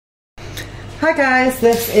Hi guys,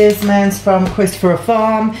 this is Mans from Quest for a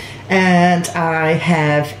Farm, and I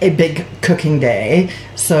have a big cooking day,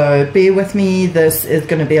 so bear with me. This is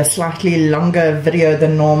going to be a slightly longer video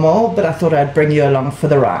than normal, but I thought I'd bring you along for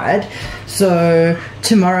the ride. So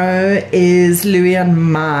tomorrow is Louis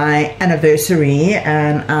and my anniversary,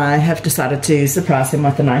 and I have decided to surprise him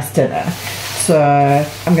with a nice dinner. So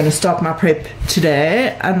I'm going to start my prep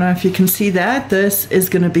today. I don't know if you can see that. This is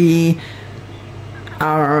going to be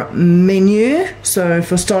our menu. So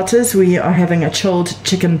for starters, we are having a chilled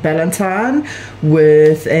chicken Ballotine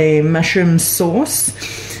with a mushroom sauce.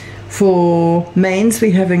 For mains,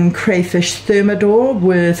 we're having Crayfish Thermidor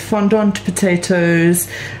with fondant potatoes,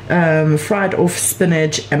 fried off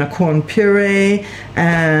spinach and a corn puree,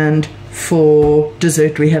 and for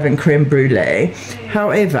dessert we're having crème brûlée.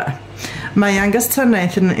 However, my youngest son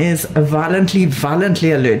Nathan is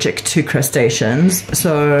violently allergic to crustaceans,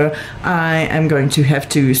 so I am going to have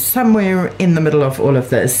to, somewhere in the middle of all of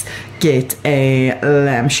this, get a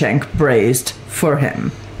lamb shank braised for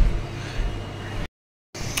him.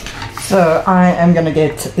 So I am going to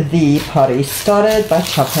get the party started by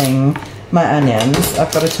chopping my onions.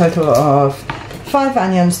 I've got a total of 5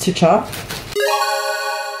 onions to chop.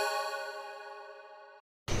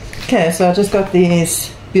 Okay, so I just got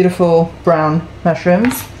these beautiful brown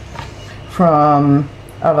mushrooms from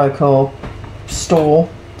a local store.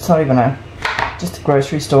 It's not even just a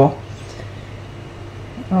grocery store.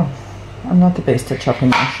 Oh, I'm not the best at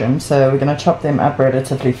chopping mushrooms, so we're going to chop them up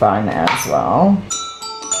relatively fine as well.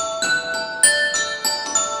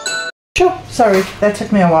 Sure, sorry, that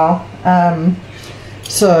took me a while.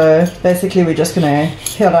 So basically we're just going to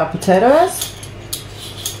peel our potatoes,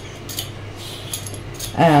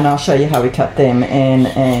 and I'll show you how we cut them in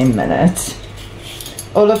a minute.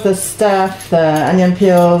 All of this stuff, the onion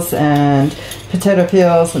peels and potato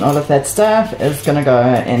peels and all of that stuff, is going to go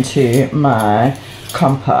into my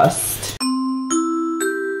compost.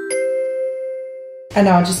 And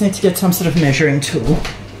now I just need to get some sort of measuring tool.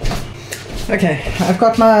 Okay, I've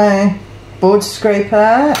got my board scraper,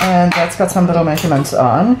 and that's got some little measurements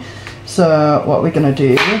on. So what we're going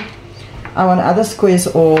to do, I want either squares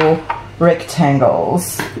or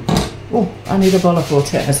rectangles. Oh, I need a bowl of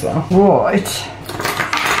water as well. Right,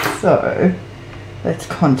 so let's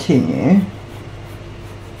continue.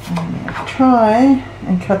 I'm going to try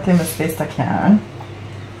and cut them as best I can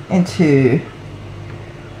into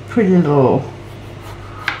pretty little,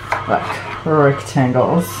 like,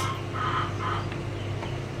 rectangles.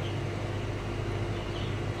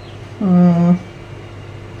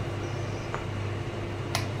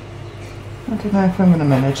 I don't know if I'm going to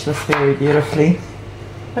manage this very beautifully,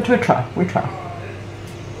 but we'll try.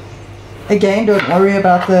 Again, don't worry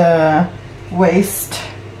about the waste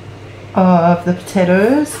of the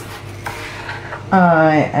potatoes.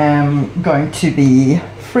 I am going to be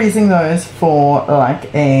freezing those for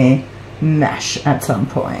like a mash at some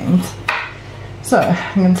point. So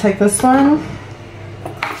I'm going to take this one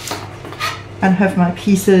and have my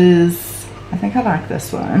pieces. I think I like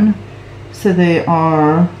this one. So they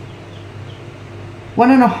are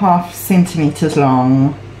 1.5 centimeters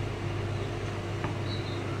long,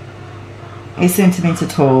 1 centimeter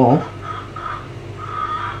tall,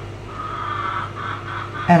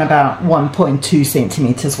 and about 1.2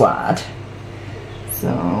 centimeters wide. So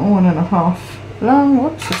 1.5 long.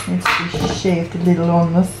 Whoops, this needs to be shaved a little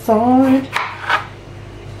on the side.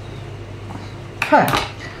 Okay,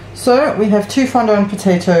 so we have 2 fondant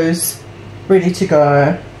potatoes ready to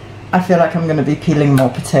go. I feel like I'm going to be peeling more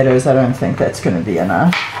potatoes. I don't think that's going to be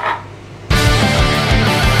enough.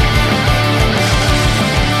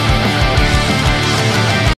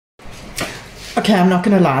 Okay, I'm not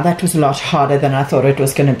going to lie, that was a lot harder than I thought it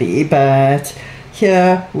was going to be, but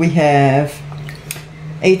here we have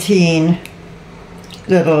 18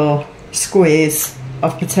 little squares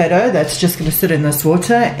of potato that's just going to sit in this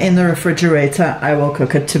water in the refrigerator. I will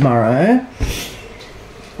cook it tomorrow.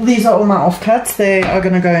 These are all my offcuts. They are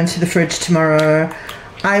going to go into the fridge tomorrow.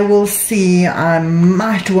 I will see. I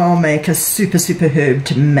might well make a super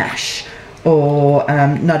herbed mash, or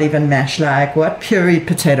not even mash, like what, pureed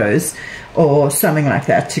potatoes or something like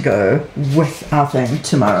that to go with our thing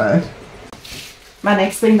tomorrow. My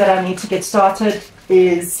next thing that I need to get started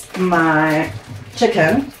is my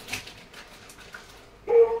chicken.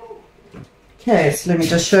 Okay, so let me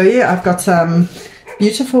just show you. I've got some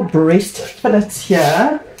beautiful breast fillets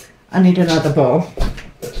here. I need another bowl.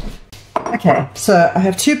 Okay, so I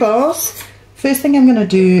have 2 bowls. First thing I'm going to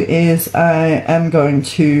do is I am going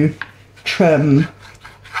to trim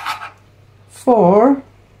 4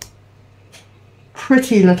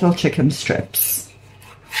 pretty little chicken strips.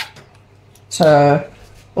 So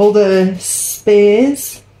all the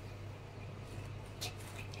spares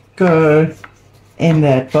go in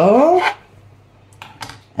that bowl,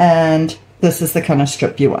 and this is the kind of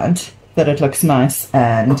strip you want, that it looks nice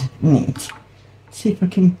and neat. Let's see if I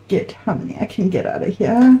can get how many I can get out of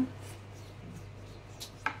here.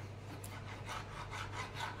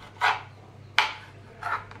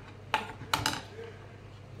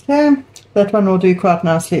 Okay, that one will do quite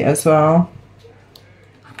nicely as well.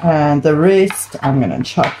 And the rest I'm going to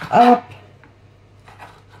chop up.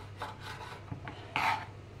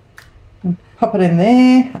 And pop it in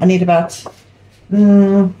there. I need about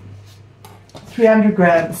 300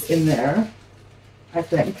 grams in there, I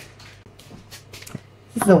think.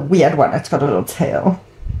 This is a weird one. It's got a little tail.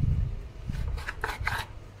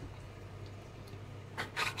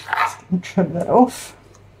 Just going to trim that off.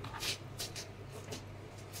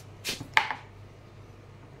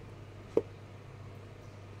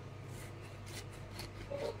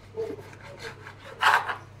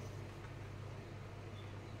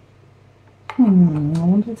 I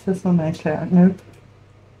wonder if this will make out. Nope.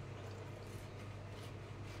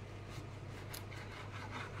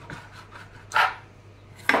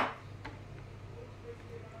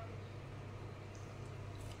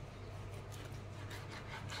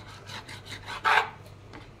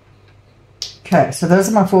 Okay, so those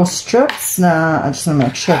are my 4 strips. Now I just want to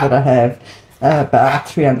make sure that I have about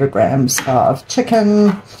 300 grams of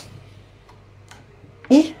chicken.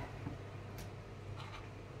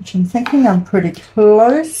 Which I'm thinking I'm pretty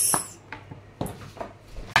close.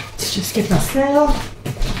 Let's just get my scale.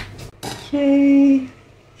 Okay,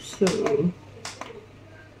 so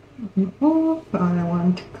I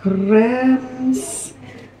want grams.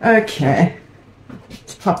 Okay,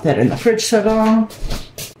 let's pop that in the fridge so long.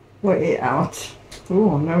 Way out.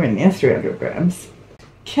 Oh, nowhere near 300 grams.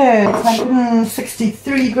 Okay,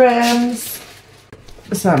 163 grams.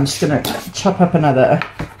 So I'm just gonna chop up another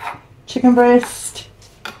chicken breast.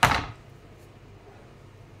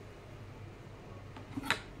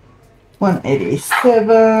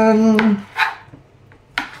 187.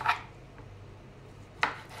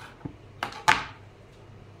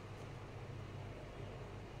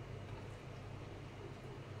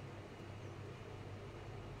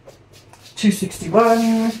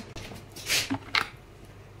 $261.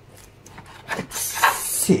 Let's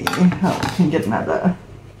see how we can get another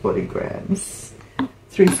 40 grams.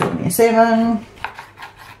 377.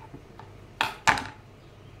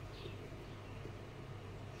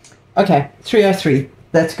 Okay, 303.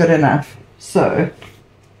 That's good enough. So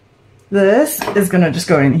this is going to just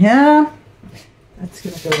go in here. That's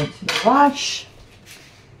going to go into the wash.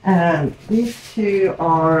 And these two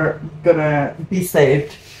are going to be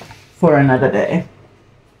saved for another day.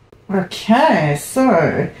 Okay,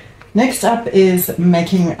 so next up is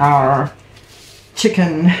making our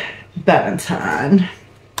chicken Ballotine.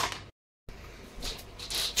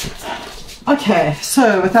 Okay,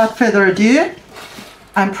 so without further ado,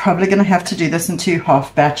 I'm probably going to have to do this in 2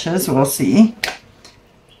 half batches. We'll see.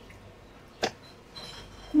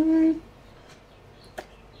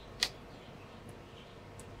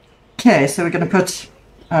 Okay, so we're going to put,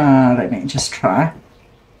 let me just try.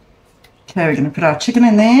 Okay, we're going to put our chicken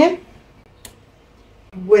in there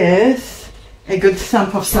with a good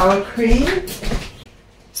thump of sour cream.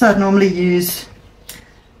 So I'd normally use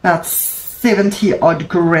about 70 odd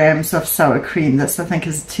grams of sour cream. This I think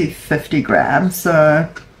is 250 grams. So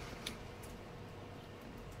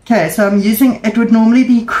okay, so I'm using, it would normally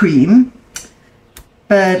be cream,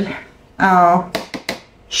 but our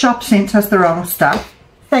shop sent us the wrong stuff.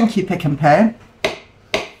 Thank you, Pick and Pay.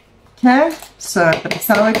 Okay, so a bit of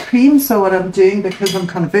sour cream. So what I'm doing, because I'm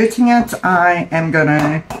converting it, I am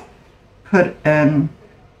gonna put in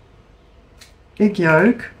egg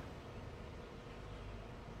yolk.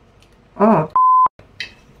 Oh.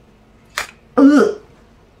 Ugh.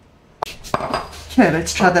 Okay,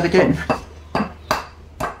 let's try that again.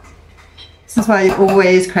 This is why you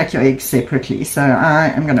always crack your eggs separately. So I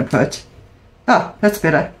am going to put, oh, that's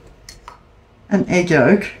better, an egg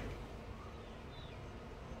yolk.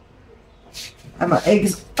 And my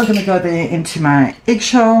eggs are going to go there into my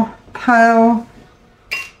eggshell pile.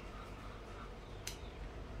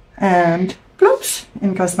 And bloops,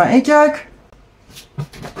 in goes my egg yolk.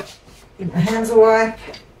 Give my hands a wipe.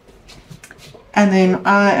 And then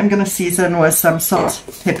I am going to season with some salt,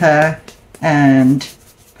 pepper, and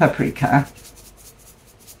paprika.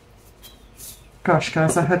 Gosh,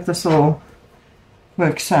 guys, I hope this all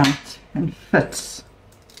works out and fits.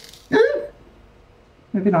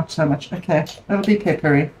 Maybe not so much. Okay, it'll be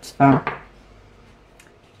peppery. It's fine.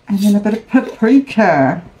 And then a bit of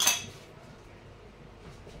paprika.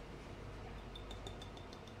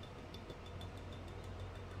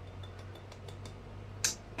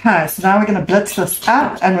 Okay, so now we're going to blitz this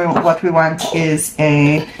up, and what we want is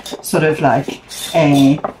a sort of like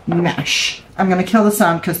a mash. I'm going to kill the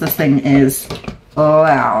sound because this thing is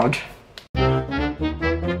loud.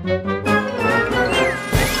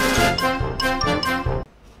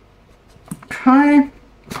 Okay.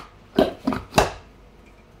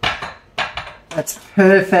 That's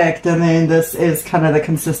perfect, and then this is kind of the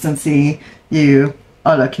consistency you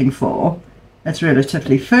are looking for. It's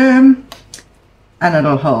relatively firm, and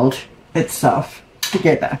it'll hold itself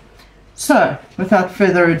together. So, without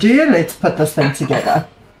further ado, let's put this thing together.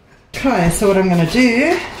 Okay, so what I'm going to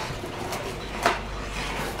do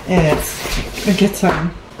is get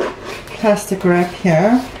some plastic wrap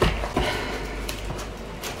here.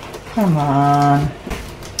 Come on.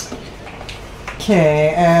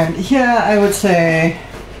 Okay, and here I would say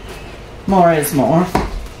more is more.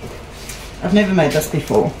 I've never made this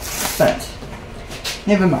before, but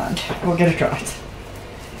never mind, we'll get it right.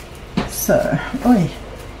 So, oi.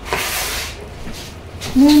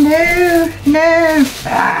 No, no.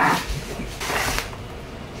 Ah.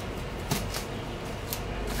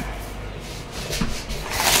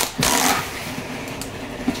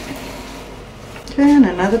 Okay, and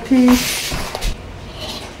another piece.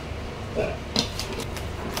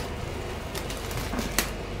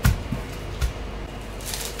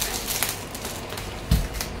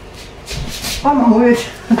 Oh my word.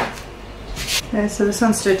 Okay, so this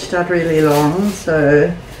one's stretched out really long,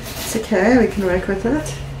 so it's okay, we can work with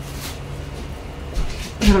it.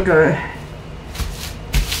 It'll go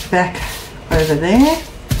back over there.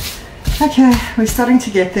 Okay, we're starting to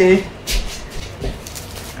get there.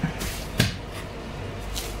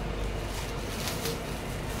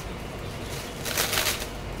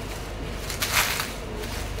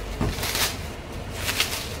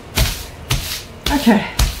 Okay,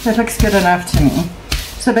 that looks good enough to me.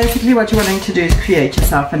 So basically what you're wanting to do is create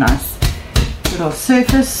yourself a nice little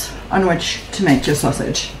surface on which to make your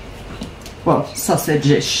sausage. Well,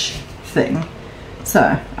 sausage-ish thing.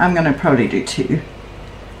 So I'm going to probably do 2.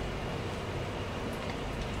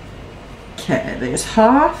 Okay, there's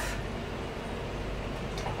half.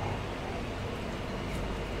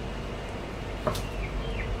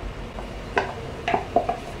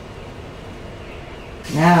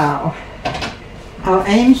 Now, our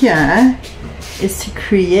aim here is to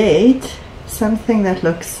create something that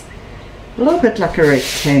looks a little bit like a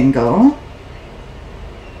rectangle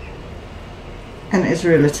and is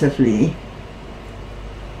relatively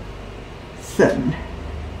thin.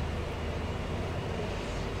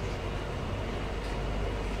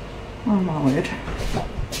 Oh my word.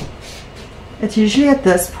 It's usually at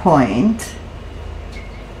this point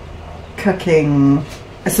cooking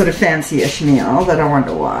a sort of fancy-ish meal, but I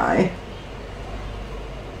wonder why.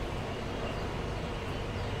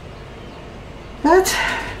 But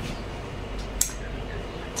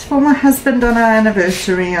it's for my husband on our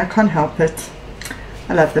anniversary. I can't help it.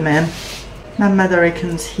 I love the man. My mother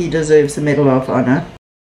reckons he deserves a Medal of Honor.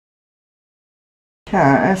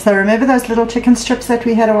 Okay, so remember those little chicken strips that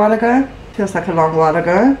we had a while ago? Feels like a long while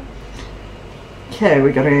ago. Okay,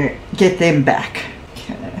 we're gonna get them back.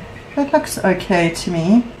 Okay, that looks okay to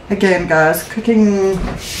me. Again, guys, cooking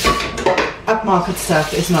upmarket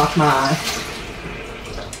stuff is not my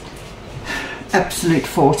absolute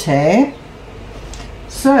forte.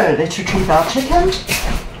 So let's retrieve our chicken,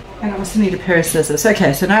 and I also need a pair of scissors.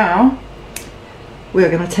 Okay, so now we're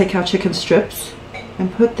going to take our chicken strips and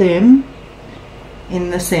put them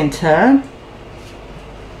in the center.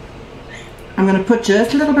 I'm going to put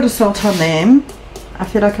just a little bit of salt on them. I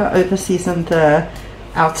feel like I over seasoned the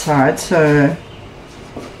outside, so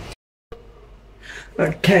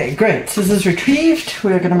okay, great. Scissors retrieved.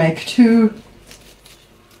 We're going to make 2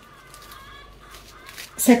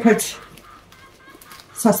 separate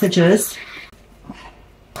sausages.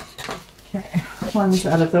 Okay, one's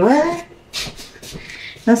out of the way.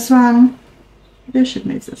 This one, maybe I should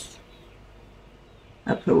move this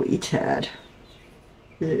up a wee tad.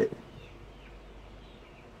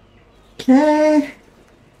 Okay,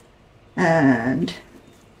 and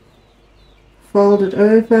fold it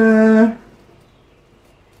over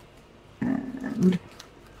and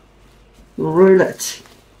roll it.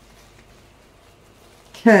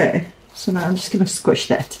 Okay, so now I'm just going to squish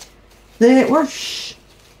that. There, whoosh.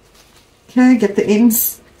 Okay, get the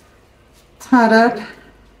ends tied up.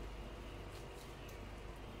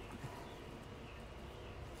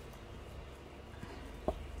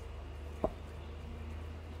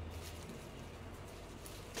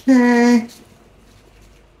 Okay.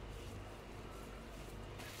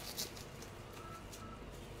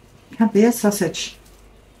 Can't be a sausage.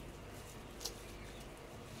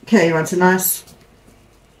 Okay, you want a nice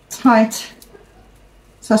tight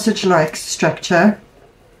sausage-like structure.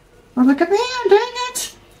 Oh, look at me, I'm doing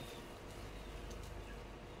it.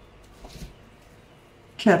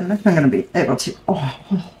 Okay, I don't know if I'm going to be able to.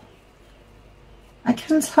 Oh, I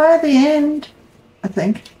can tie the end, I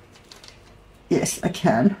think. Yes, I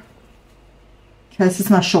can. Okay, this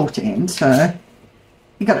is my short end, so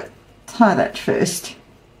you got to tie that first.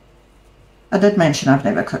 I did mention I've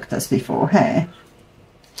never cooked this before, hey?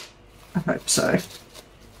 I hope so.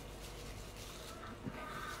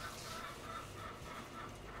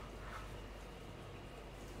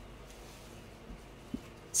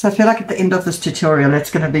 So I feel like at the end of this tutorial it's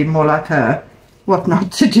going to be more like a what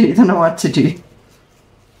not to do than a what to do.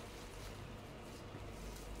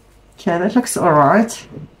 Okay, that looks alright.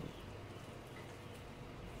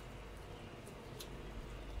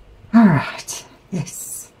 Alright,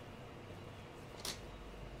 yes.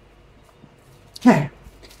 Okay,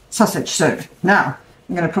 sausage. So now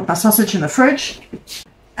I'm going to put my sausage in the fridge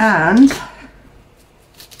and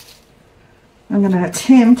I'm going to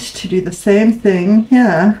attempt to do the same thing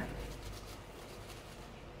here.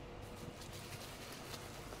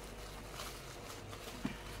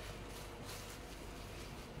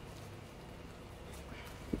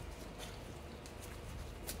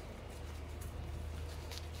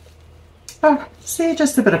 Oh, see,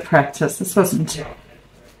 just a bit of practice. This wasn't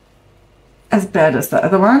as bad as the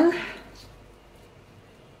other one.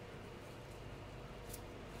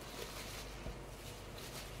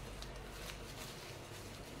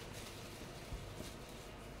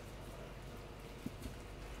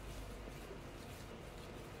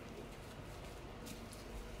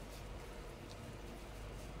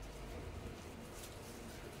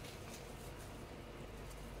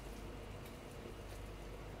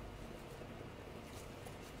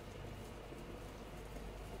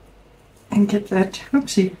 And get that,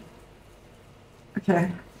 oopsie.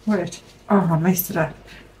 Okay, wait. Oh, I messed it up.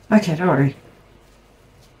 Okay, don't worry.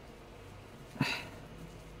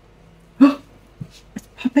 Oh, it's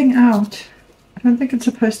popping out. I don't think it's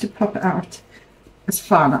supposed to pop out. It's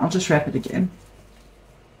fine, I'll just wrap it again.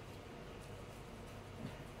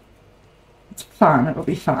 It's fine, it'll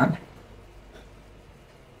be fine.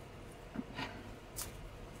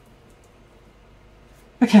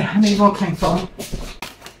 Okay, I need more cling film.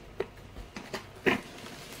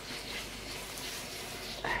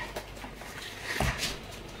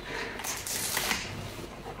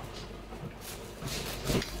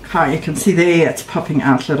 You can see there it's popping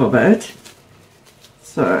out a little bit,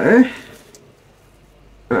 so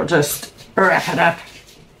we'll just wrap it up,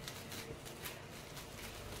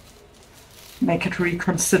 make it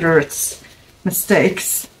reconsider its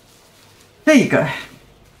mistakes. There you go.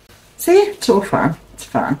 See, it's all fine, it's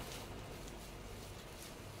fine.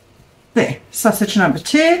 There, sausage number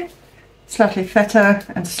 2, slightly fatter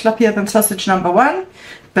and sloppier than sausage number 1,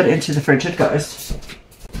 but into the fridge it goes.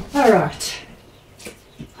 Alright.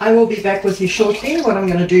 I will be back with you shortly. What I'm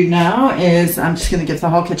going to do now is I'm just going to give the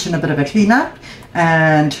whole kitchen a bit of a clean up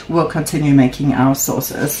and we'll continue making our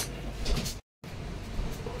sauces.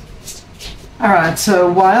 Alright,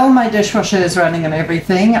 so while my dishwasher is running and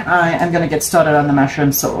everything, I am going to get started on the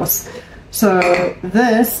mushroom sauce. So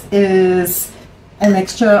this is a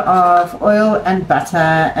mixture of oil and butter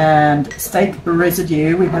and steak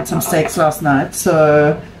residue. We had some steaks last night,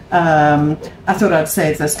 so I thought I'd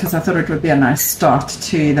save this because I thought it would be a nice start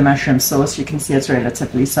to the mushroom sauce. You can see it's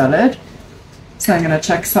relatively solid. So I'm going to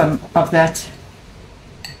chuck some of that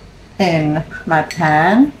in my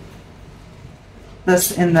pan.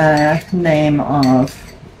 This in the name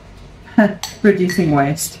of reducing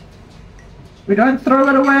waste. We don't throw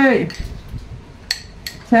it away.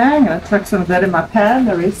 Okay, I'm going to chuck some of that in my pan.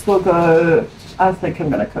 The rest will go, I think I'm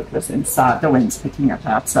going to cook this inside. The wind's picking up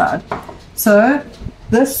outside. So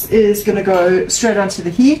this is going to go straight onto the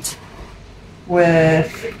heat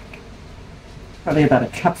with probably about a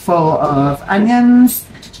cupful of onions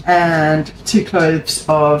and 2 cloves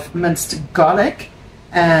of minced garlic,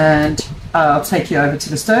 and I'll take you over to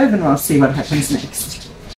the stove and we'll see what happens next.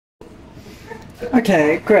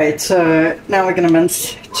 Okay, great. So now we're going to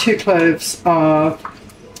mince 2 cloves of,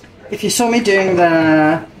 if you saw me doing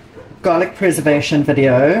the garlic preservation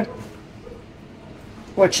video,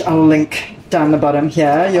 which I'll link down the bottom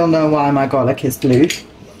here, you'll know why my garlic is blue.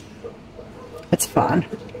 It's fine.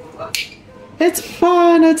 It's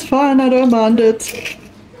fine, it's fine, I don't mind it.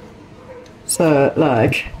 So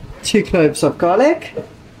like 2 cloves of garlic.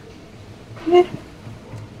 Yeah,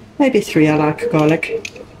 maybe 3, I like garlic.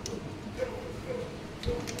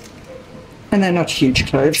 And they're not huge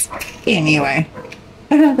cloves. Anyway,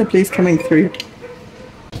 the blue's coming through.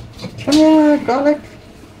 Come here, garlic.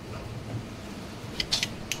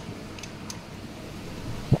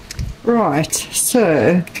 Right,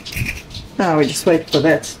 so now we just wait for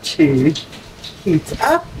that to heat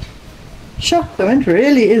up. Sure, the wind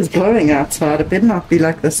really is blowing outside. It better not be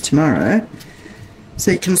like this tomorrow. So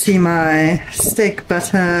you can see my steak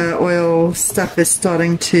butter oil stuff is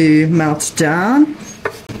starting to melt down.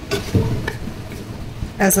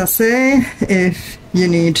 As I say, if you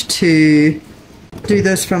need to do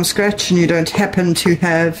this from scratch and you don't happen to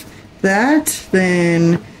have that,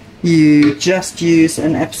 then you just use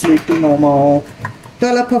an absolutely normal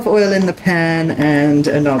dollop of oil in the pan and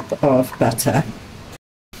a knob of butter.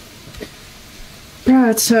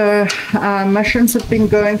 Right, so our mushrooms have been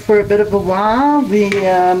going for a bit of a while.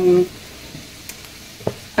 The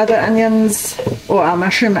other onions, or our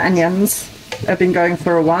mushroom onions, have been going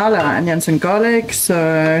for a while, our onions and garlic,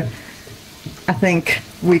 so I think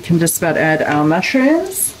we can just about add our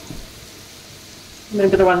mushrooms.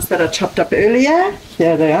 Remember the ones that I chopped up earlier?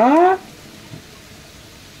 Here they are.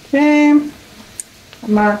 Okay,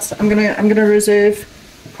 I'm gonna reserve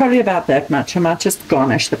probably about that much. I might just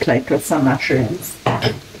garnish the plate with some mushrooms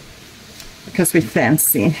because we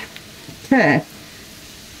fancy. Okay,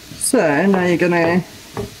 so now you're gonna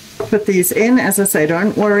put these in. As I say,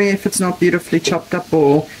 don't worry if it's not beautifully chopped up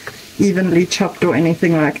or evenly chopped or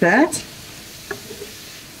anything like that.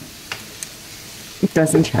 It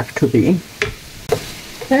doesn't have to be.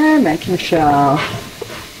 Okay, making sure.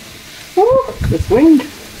 Ooh, this wind.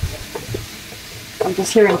 I'm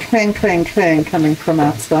just hearing clang, clang, clang coming from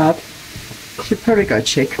outside. Should probably go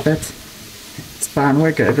check, but it's fine,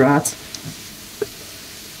 we're good, right?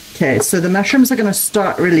 Okay, so the mushrooms are going to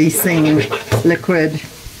start releasing liquid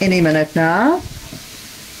any minute now.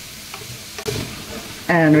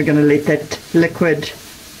 And we're going to let that liquid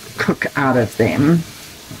cook out of them.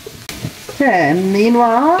 Okay,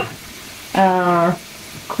 meanwhile, our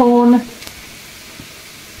corn's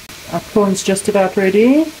just about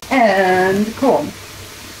ready, and corn.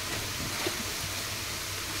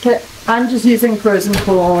 Okay, I'm just using frozen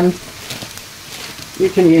corn. You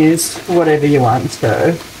can use whatever you want,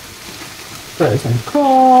 so frozen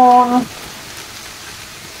corn.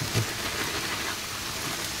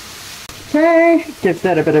 Okay, give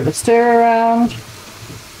that a bit of a stir around.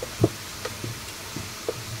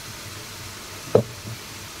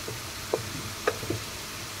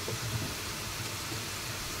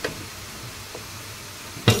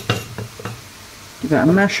 Give our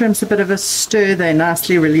mushrooms a bit of a stir. They're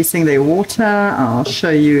nicely releasing their water. I'll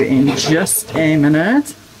show you in just a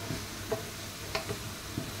minute.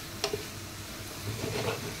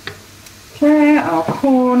 Okay, our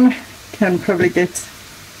corn can probably get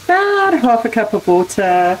about half a cup of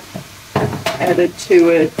water added to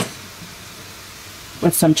it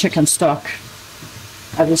with some chicken stock.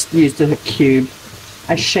 I just used a cube.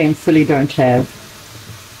 I shamefully don't have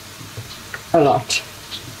a lot.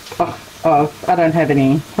 I don't have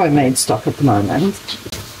any homemade stock at the moment.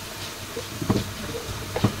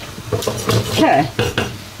 Okay,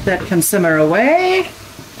 that can simmer away,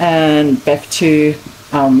 and back to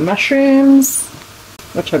our mushrooms,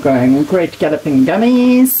 which are going great galloping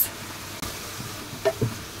gummies.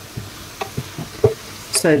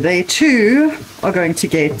 So they too are going to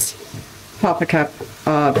get half a cup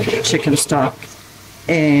of chicken stock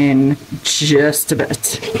in just a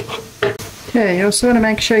bit. Okay, you also want to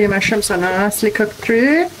make sure your mushrooms are nicely cooked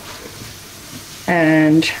through,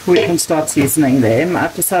 and we can start seasoning them.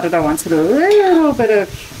 I've decided I wanted a little bit of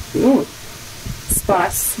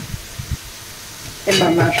spice in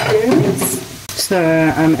my mushrooms, so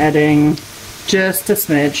I'm adding just a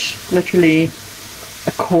smidge, literally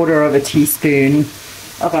a quarter of a teaspoon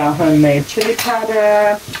of our homemade chili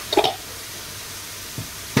powder,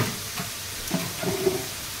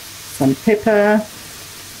 some pepper,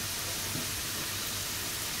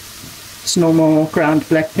 just normal ground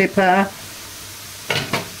black pepper,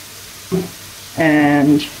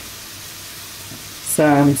 and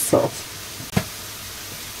some salt.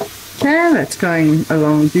 Okay, that's going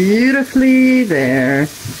along beautifully. They're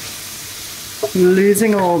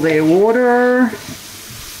losing all their water.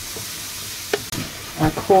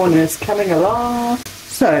 Our corn is coming along.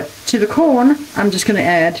 So to the corn, I'm just going to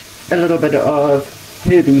add a little bit of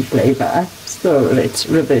herby flavor. So let's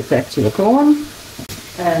revert back to the corn.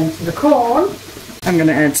 And to the corn, I'm going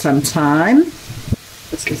to add some thyme.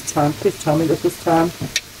 This is thyme. Please tell me this is thyme.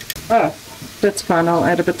 Oh, that's fine. I'll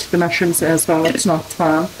add a bit to the mushrooms as well. It's not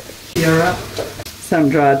thyme. Here up. Some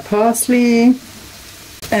dried parsley.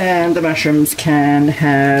 And the mushrooms can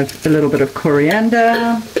have a little bit of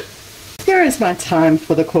coriander. Here is my thyme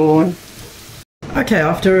for the corn. Okay,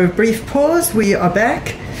 after a brief pause, we are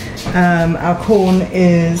back. Our corn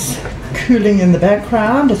is cooling in the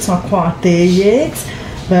background. It's not quite there yet.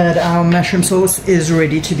 but our mushroom sauce is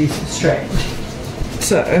ready to be strained.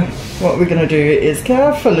 So what we're going to do is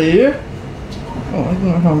carefully, I don't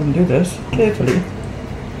know how I'm going to do this, carefully.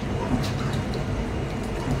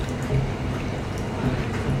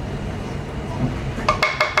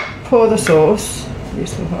 Pour the sauce, you're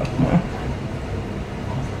so hot now,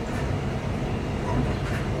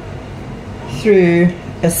 through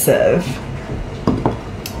a sieve,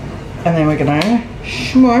 and then we're going to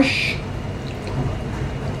smush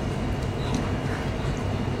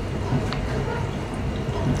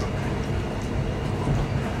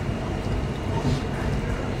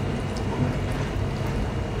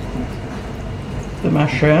the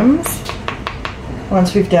mushrooms.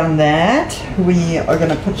 Once we've done that, we are going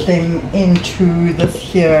to put them into this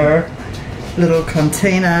here little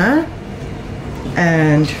container,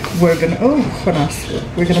 and we're going to,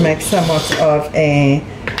 we're going to make somewhat of a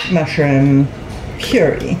mushroom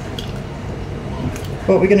puree.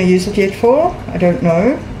 What we're going to use it yet for, I don't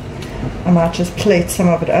know. I might just plate some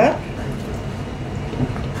of it up.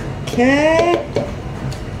 Okay.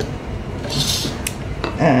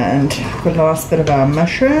 And the last bit of our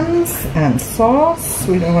mushrooms and sauce.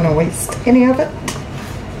 We don't want to waste any of it.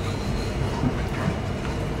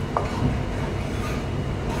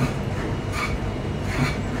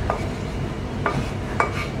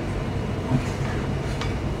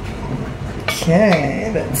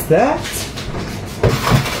 Okay, that's that.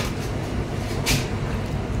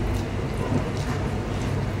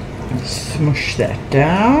 Smush that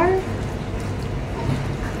down.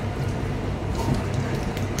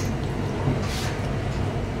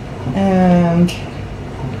 And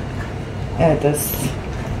add this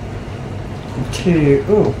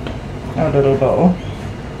to our little bowl.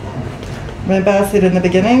 Remember I said in the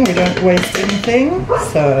beginning we don't waste anything,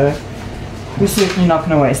 so we're certainly not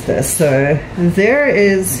going to waste this. So there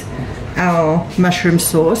is our mushroom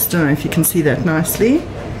sauce. Don't know if you can see that nicely.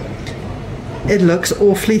 It looks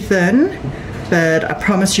awfully thin, but I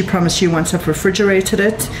promise you once I've refrigerated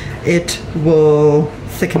it, it will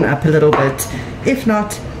thicken up a little bit. If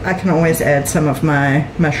not, I can always add some of my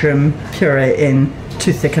mushroom puree in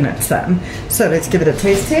to thicken it some. So let's give it a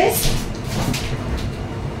taste test.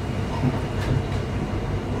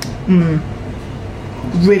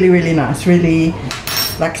 Really, really nice, really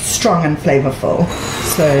like strong and flavorful.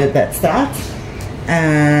 So that's that.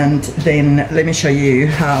 And then let me show you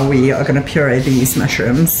how we are going to puree these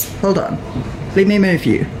mushrooms. Hold on, let me move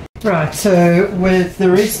you. Right, so with the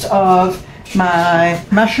rest of my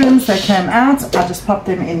mushrooms that came out, I just popped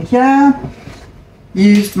them in here,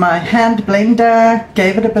 used my hand blender,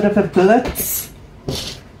 gave it a bit of a blitz,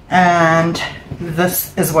 and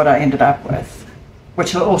this is what I ended up with,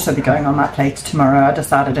 which will also be going on my plate tomorrow. I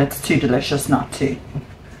decided it's too delicious not to.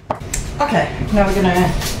 Okay, now we're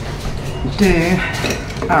gonna do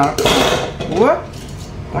our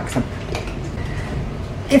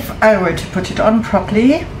if I were to put it on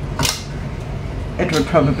properly, it would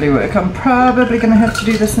probably work. I'm probably going to have to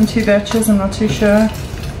do this in 2 batches, I'm not too sure.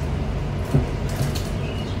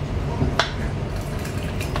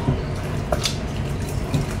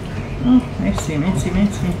 Oh, messy.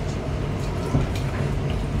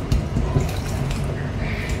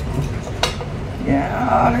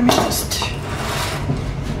 Yeah, let me just...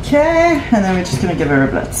 Okay, and then we're just going to give her a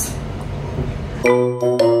blitz.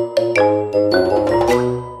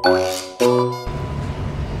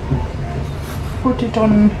 Put it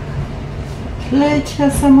on a plate here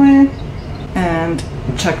somewhere and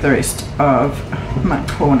chuck the rest of my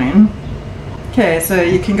corn in. Okay, so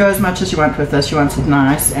you can go as much as you want with this. You want it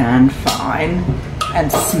nice and fine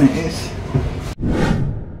and smooth.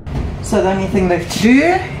 So the only thing left to do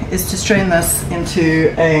is to strain this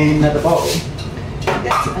into another bowl.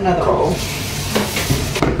 Yes, another bowl.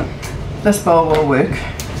 This bowl will work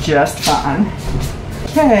just fine.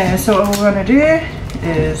 Okay, so what we're going to do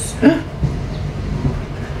is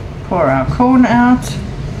pour our corn out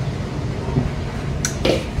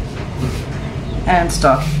and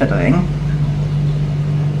start fiddling.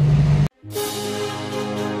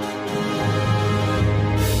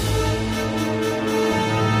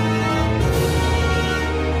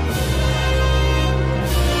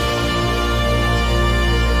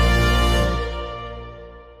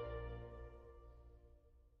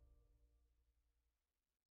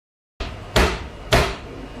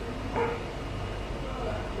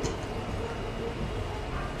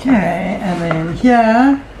 Okay, and then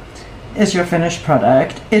here is your finished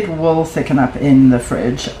product. It will thicken up in the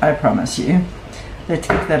fridge, I promise you. Let's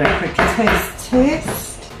give that a quick test.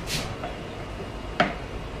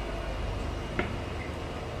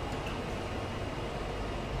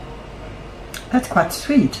 That's quite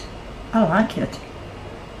sweet. I like it.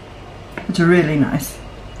 It's really nice.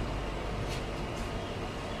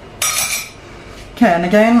 Okay, and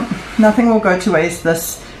again, nothing will go to waste.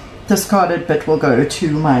 This discarded bit will go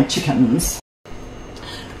to my chickens.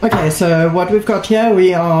 Okay, so what we've got here,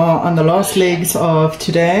 we are on the last legs of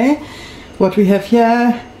today. What we have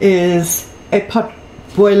here is a pot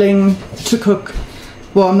boiling to cook.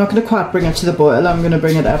 Well, I'm not going to quite bring it to the boil. I'm going to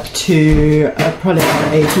bring it up to probably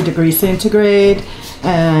about 80 degrees centigrade.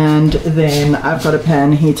 And then I've got a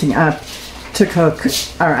pan heating up to cook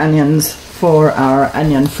our onions for our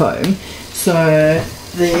onion foam. So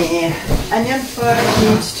the onion foam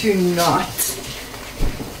needs to not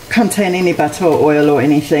contain any butter or oil or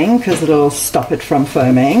anything because it'll stop it from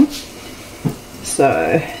foaming.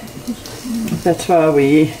 So that's why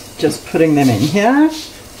we're just putting them in here.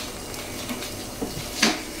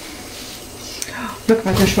 Look,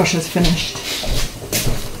 my dishwasher's finished.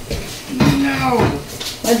 No!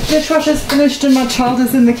 My dishwasher's finished and my child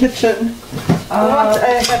is in the kitchen. What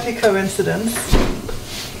a happy coincidence.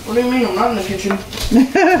 What do you mean? I'm not in the kitchen.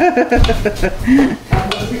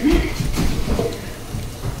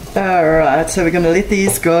 Alright, so we're going to let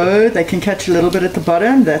these go. They can catch a little bit at the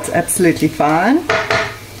bottom. That's absolutely fine.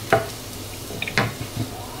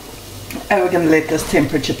 And we're going to let this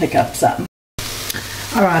temperature pick up some.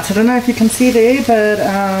 Alright, I don't know if you can see there, but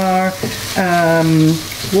our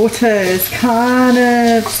water is kind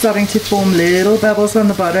of starting to form little bubbles on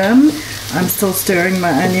the bottom. I'm still stirring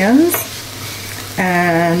my onions,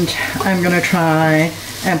 and I'm going to try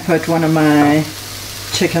and put one of my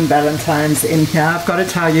chicken ballotines in here. I've got to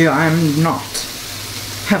tell you, I'm not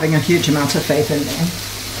having a huge amount of faith in them.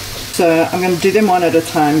 So I'm going to do them one at a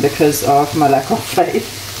time because of my lack of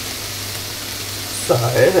faith. So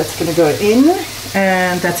that's going to go in.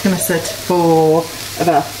 And that's going to sit for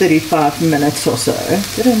about 35 minutes or so.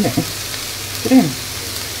 Get in there. Get in.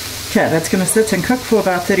 Okay, that's going to sit and cook for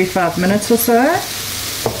about 35 minutes or so.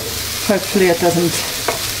 Hopefully it doesn't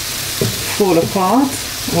fall apart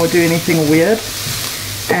or do anything weird.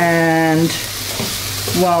 And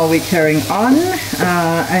while we're carrying on,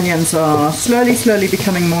 onions are slowly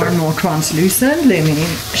becoming more and more translucent. Let me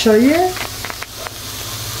show you.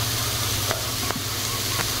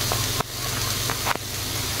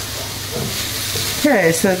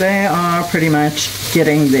 Okay, so they are pretty much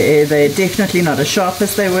getting there. They're definitely not as sharp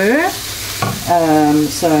as they were.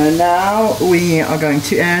 So now we are going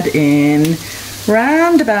to add in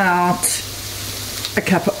round about a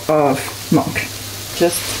cup of milk.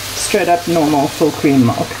 Just straight up normal full cream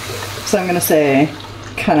milk. So I'm going to say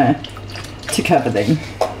kind of to cover them.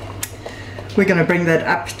 We're going to bring that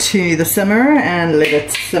up to the simmer and let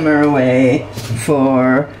it simmer away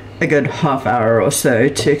for a good half hour or so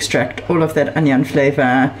to extract all of that onion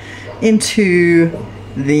flavor into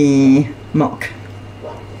the milk.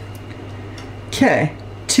 Okay,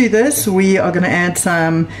 to this we are going to add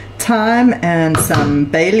some thyme and some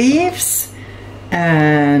bay leaves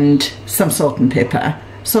and some salt and pepper.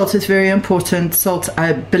 Salt is very important. Salt,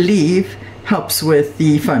 I believe, helps with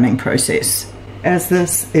the foaming process. As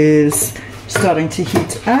this is starting to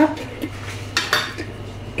heat up,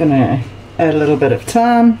 I'm gonna add a little bit of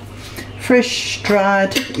thyme. Fresh,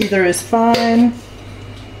 dried, either is fine.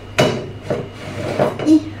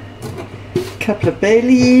 Couple of bay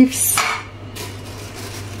leaves.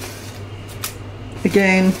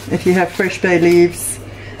 Again, if you have fresh bay leaves,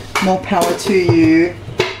 more power to you.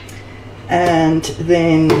 And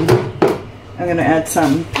then I'm going to add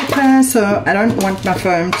some pepper. So I don't want my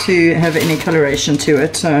foam to have any coloration to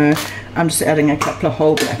it, so I'm just adding a couple of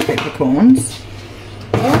whole black peppercorns.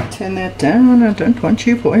 Oh, turn that down, I don't want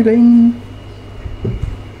you boiling.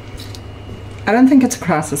 I don't think it's a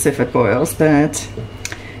crisis if it boils, but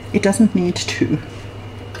it doesn't need to.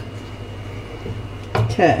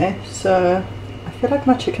 Okay, so I feel like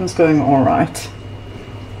my chicken's going alright.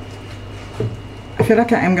 I feel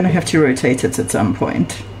like I am going to have to rotate it at some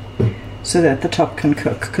point so that the top can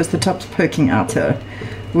cook, because the top's poking out a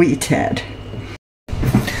wee tad.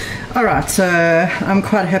 Alright, so I'm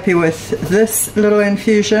quite happy with this little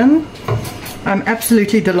infusion. I'm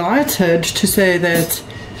absolutely delighted to say that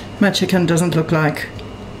my chicken doesn't look like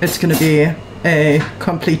it's going to be a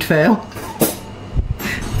complete fail.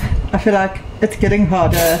 I feel like it's getting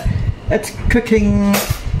harder. It's cooking.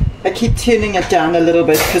 I keep turning it down a little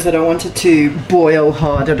bit because I don't want it to boil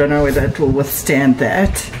hard. I don't know whether it will withstand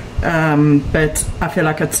that. But I feel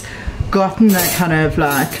like it's gotten that kind of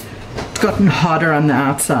like, it's gotten harder on the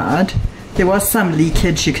outside. There was some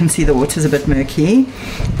leakage, you can see the water's a bit murky.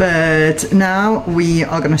 But now we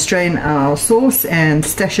are going to strain our sauce and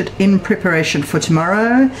stash it in preparation for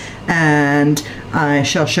tomorrow. And I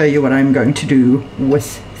shall show you what I'm going to do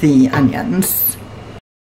with the onions.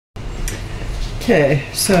 Okay,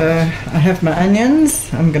 so I have my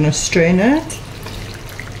onions. I'm going to strain them.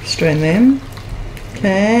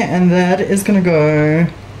 Okay, and that is going to go...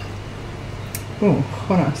 Oh,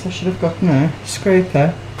 hold on, so I should have gotten a scraper.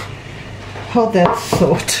 Hold that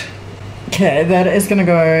thought. Okay, that is going to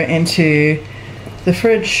go into the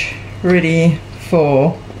fridge, ready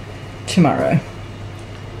for tomorrow.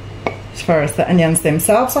 As far as the onions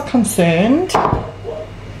themselves are concerned,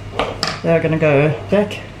 they're going to go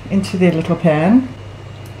back into their little pan.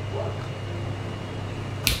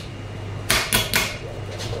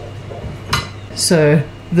 So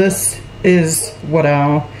this is what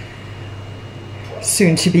our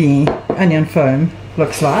soon-to-be onion foam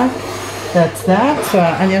looks like. That's that. So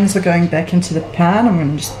our onions are going back into the pan. I'm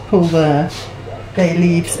going to just pull the bay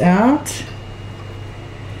leaves out.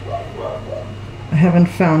 I haven't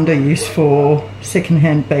found a use for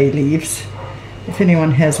secondhand bay leaves. If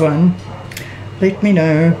anyone has one, let me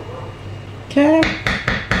know. Okay.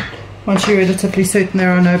 Once you're relatively certain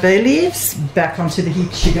there are no bay leaves, back onto the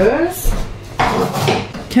heat she goes.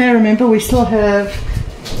 Okay, remember we still have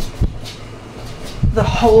the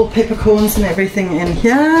whole peppercorns and everything in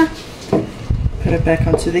here. Put it back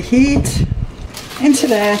onto the heat. Into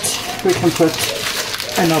that we can put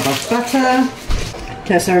a knob of butter.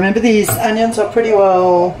 Okay, so remember these onions are pretty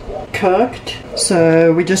well cooked,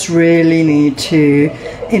 so we just really need to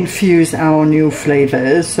infuse our new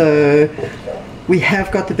flavors. So we have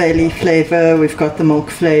got the bay leaf flavor, we've got the milk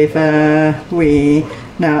flavor, we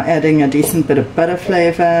now adding a decent bit of butter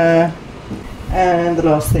flavor, and the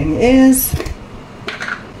last thing is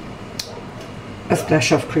a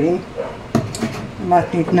splash of cream. I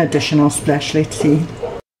might need an additional splash, let's see.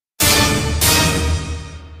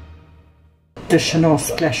 Additional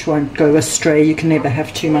splash won't go astray. You can never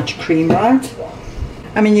have too much cream, right?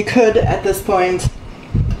 I mean, you could at this point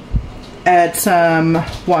add some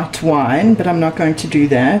white wine, but I'm not going to do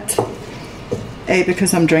that. A,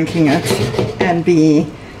 because I'm drinking it, and B,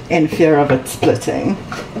 in fear of it splitting.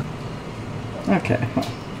 Okay, well,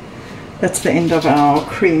 that's the end of our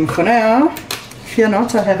cream for now. Fear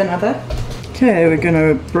not, I have another. Okay, we're going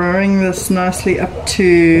to bring this nicely up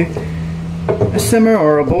to a simmer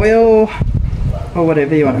or a boil, or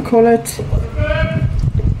whatever you want to call it.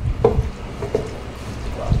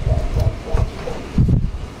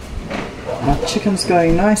 Our chicken's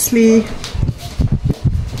going nicely.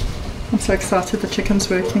 I'm so excited the chicken's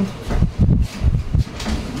working.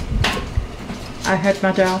 I had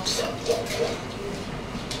my doubts.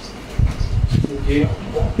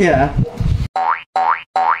 Yeah.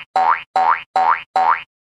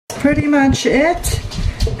 Pretty much it.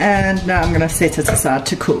 And now I'm going to set it aside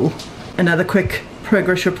to cool. Another quick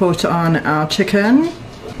progress report on our chicken.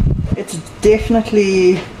 It's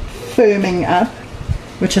definitely firming up,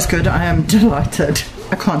 which is good. I am delighted.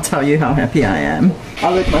 I can't tell you how happy I am.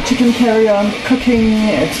 I'll let my chicken carry on cooking.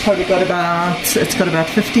 It's got about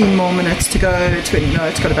 15 more minutes to go.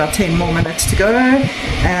 It's got about 10 more minutes to go,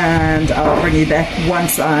 and I'll bring you back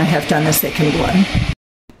once I have done the second one.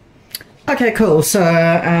 Okay, cool. So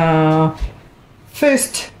our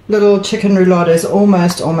first little chicken roulade is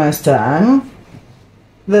almost done.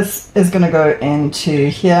 This is going to go into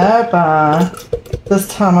here. By this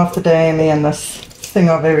time of the day, me and this thing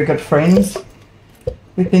are very good friends.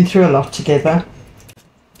 We've been through a lot together.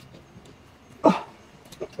 Oh.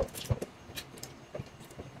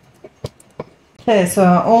 Okay, so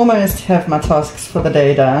I almost have my tasks for the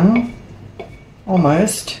day done.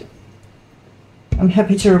 Almost. I'm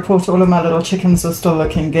happy to report all of my little chickens are still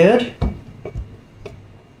looking good.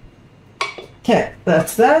 Okay,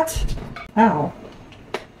 that's that. Ow.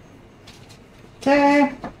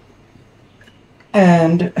 Okay.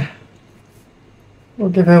 And we'll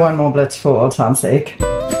give her one more blitz for old time's sake.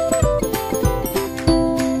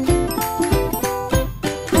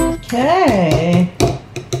 Okay.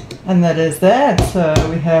 And that is that. So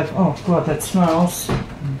we have, oh god, that smells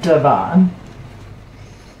divine.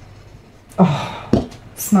 Oh, it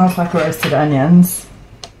smells like roasted onions.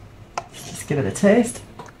 Let's just give it a taste.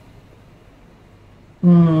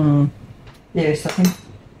 Yes, I think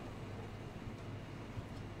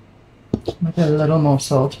maybe a little more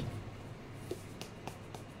salt.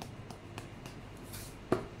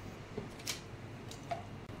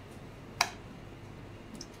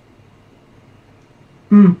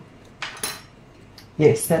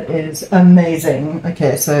 Yes, that is amazing.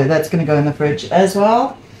 Okay, so that's going to go in the fridge as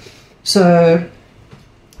well. So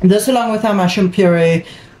this, along with our mushroom puree,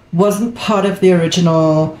 wasn't part of the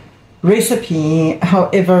original recipe.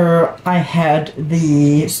 However, I had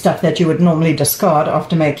the stuff that you would normally discard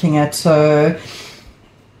after making it, so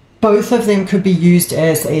Both of them could be used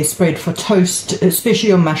as a spread for toast, especially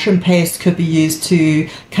your mushroom paste could be used to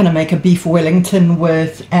kind of make a beef Wellington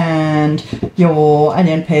with, and your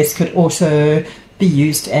onion paste could also be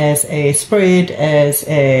used as a spread, as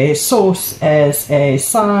a sauce, as a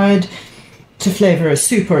side, to flavour a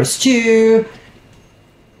soup or a stew.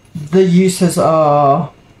 The uses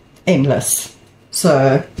are endless.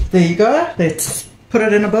 So there you go, let's put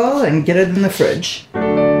it in a bowl and get it in the fridge.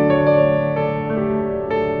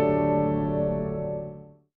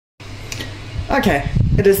 Okay,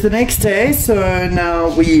 it is the next day, so now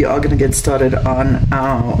we are going to get started on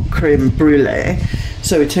our creme brulee.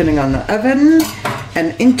 So we're turning on the oven,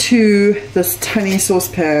 and into this tiny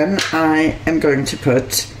saucepan I am going to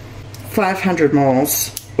put 500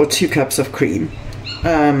 ml or 2 cups of cream.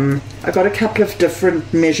 I got a couple of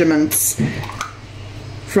different measurements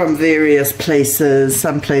from various places.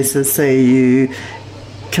 Some places say you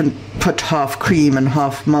can put half cream and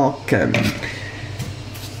half milk, and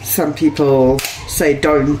some people say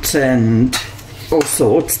don't, and all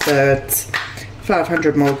sorts, but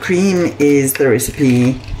 500 ml cream is the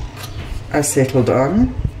recipe I settled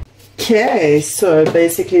on. Okay, so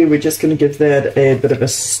basically we're just going to give that a bit of a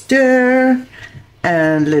stir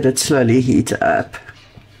and let it slowly heat up.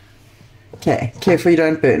 Okay, careful you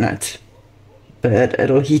don't burn it, but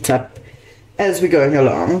it'll heat up as we're going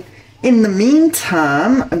along. In the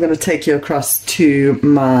meantime, I'm going to take you across to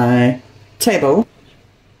my table.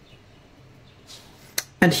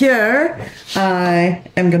 And here I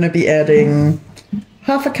am going to be adding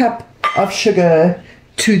half a cup of sugar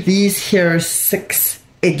to these here 6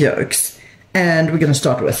 egg yolks, and we're going to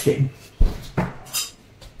start whisking.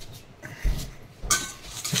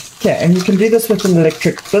 Okay, and you can do this with an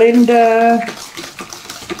electric blender,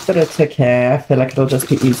 but it's okay. I feel like it'll just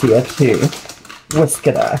be easier to whisk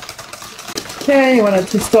it up. Okay, you want it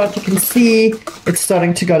to start, you can see it's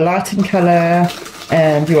starting to go light in color,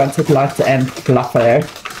 and you want it light and fluffy.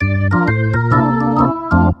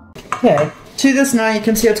 Okay, to this now you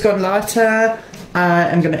can see it's gone lighter. I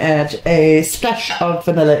am going to add a splash of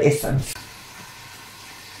vanilla essence.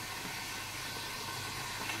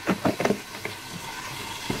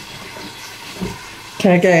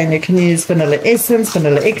 Okay, again, you can use vanilla essence,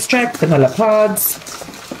 vanilla extract, vanilla pods,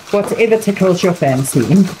 whatever tickles your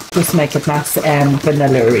fancy. Just make it nice and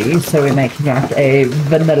vanilla-y, so we're making like a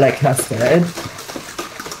vanilla custard.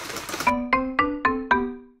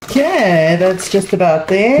 Okay, that's just about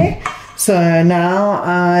there. So now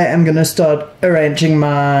I am going to start arranging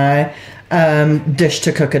my dish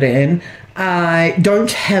to cook it in. I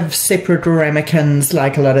don't have separate ramekins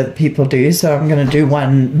like a lot of the people do, so I'm going to do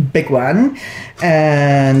one big one,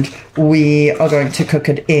 and we are going to cook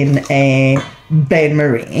it in a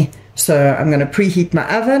bain-marie. So I'm going to preheat my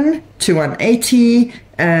oven to 180,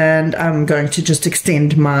 and I'm going to just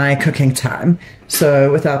extend my cooking time.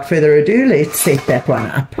 So without further ado, let's set that one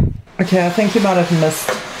up. Okay, I think you might have missed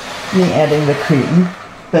me adding the cream,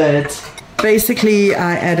 but basically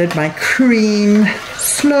I added my cream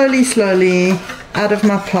slowly out of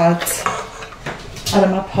my pot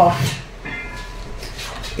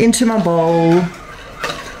into my bowl,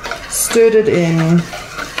 stirred it in,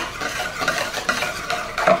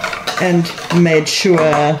 and made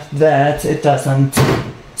sure that it doesn't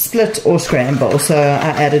split or scramble. So I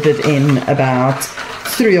added it in about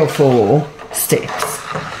 3 or 4 steps.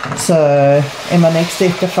 So in my next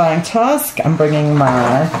death-defying task, I'm bringing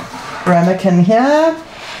my ramekin here.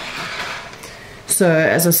 So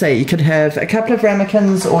as I say, you could have a couple of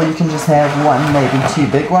ramekins, or you can just have 1, maybe 2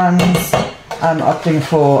 big ones. I'm opting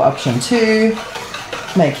for option 2,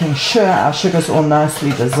 making sure our sugar's all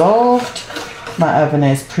nicely dissolved. My oven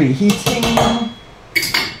is preheating,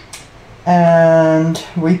 and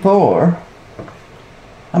we pour.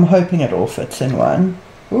 I'm hoping it all fits in one.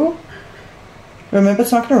 Ooh. Remember,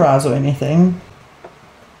 it's not going to rise or anything.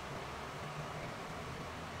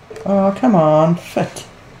 Oh, come on, fit.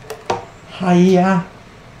 Hiya.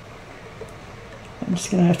 I'm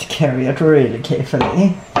just going to have to carry it really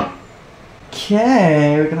carefully.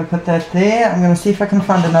 Okay, we're going to put that there. I'm going to see if I can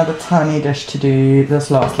find another tiny dish to do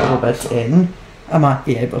this last little bit in. I might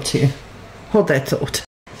be able to. Hold that thought.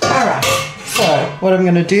 Alright, so what I'm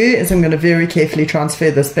going to do is I'm going to very carefully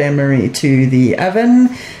transfer this bain-marie to the oven,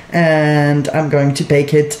 and I'm going to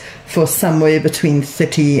bake it for somewhere between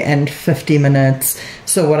 30 and 50 minutes.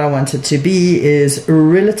 So what I want it to be is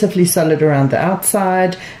relatively solid around the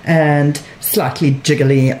outside and slightly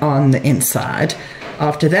jiggly on the inside.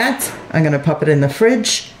 After that, I'm going to pop it in the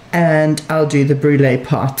fridge, and I'll do the brulee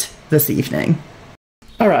part this evening.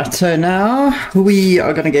 Alright, so now we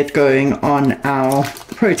are going to get going on our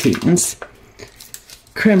proteins.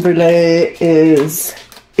 Creme brulee is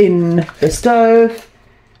in the stove.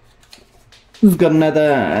 We've got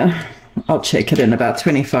another, I'll check it in about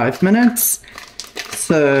 25 minutes.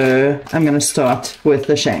 So I'm going to start with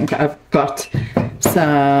the shank. I've got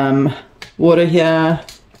some water here.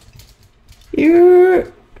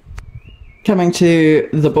 Coming to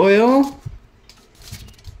the boil.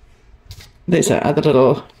 There's our other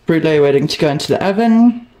little brûlée waiting to go into the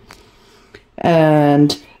oven.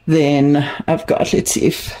 And then I've got, let's see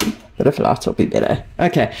if a bit of light will be better.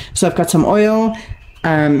 Okay, so I've got some oil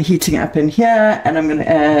heating up in here, and I'm going to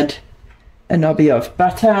add a knobby of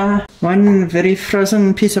butter. One very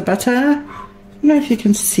frozen piece of butter. I don't know if you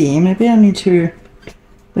can see, maybe I need to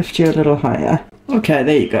lift you a little higher. Okay,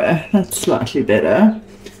 there you go, that's slightly better.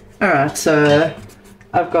 Alright, so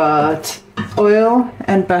I've got oil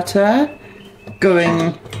and butter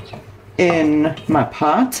going in my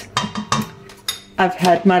pot. I've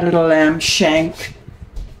had my little lamb shank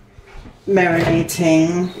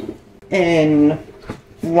marinating in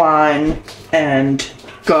wine and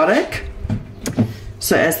garlic.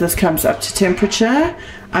 So as this comes up to temperature,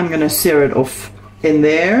 I'm going to sear it off in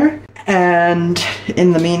there. And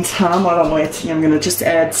in the meantime, while I'm waiting, I'm going to just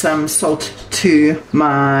add some salt to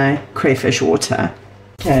my crayfish water.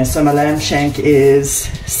 Okay, so my lamb shank is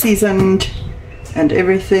seasoned and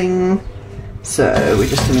everything. So we're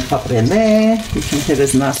just going to pop it in there. You can hear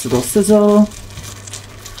there's a nice little sizzle.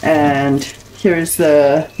 And here is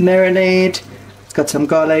the marinade. It's got some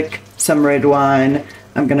garlic, some red wine.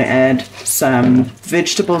 I'm going to add some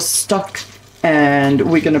vegetable stock,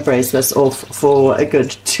 and we're going to braise this off for a good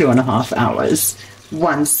 2.5 hours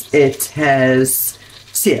once it has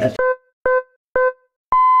seared.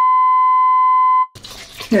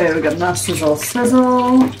 Okay, we've got a nice little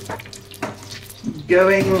sizzle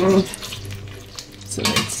going. So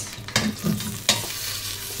let's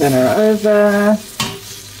turn her over.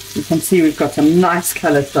 You can see we've got some nice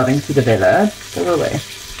colour starting to develop. Go away.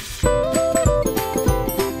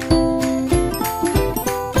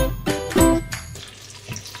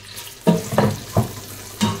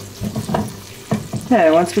 Okay,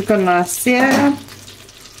 once we've got a nice sear,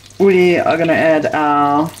 we are going to add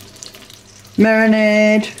our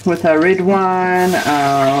marinade with our red wine,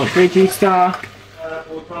 our veggie stock,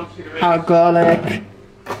 our garlic,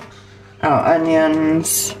 our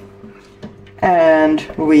onions, and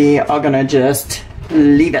we are going to just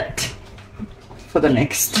leave it for the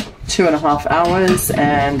next 2.5 hours,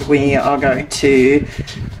 and we are going to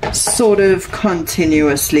sort of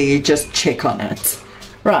continuously just check on it.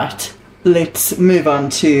 Right. Let's move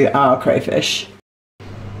on to our crayfish.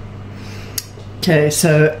 Okay,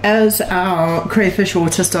 so as our crayfish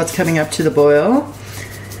water starts coming up to the boil,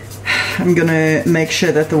 I'm gonna make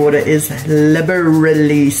sure that the water is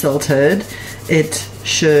liberally salted. It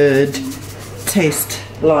should taste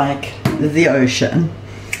like the ocean.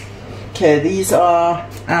 Okay, these are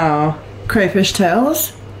our crayfish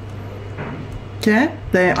tails. Okay,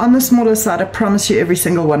 they're on the smaller side. I promise you every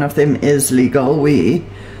single one of them is legal. We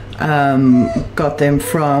got them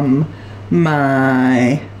from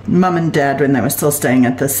my mum and dad when they were still staying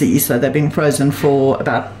at the sea, so they've been frozen for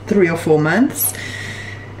about 3 or 4 months.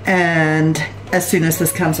 And as soon as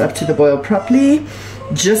this comes up to the boil properly,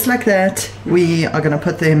 just like that, we are going to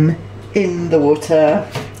put them in the water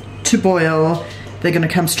to boil. They're going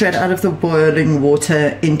to come straight out of the boiling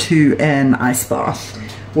water into an ice bath,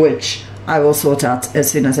 which I will sort out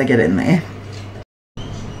as soon as I get in there.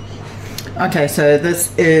 Okay, so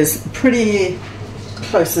this is pretty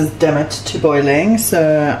close as damn it to boiling, so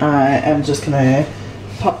I am just going to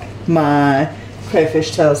pop my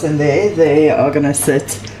crayfish tails in there. They are going to sit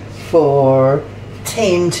for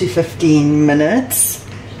 10 to 15 minutes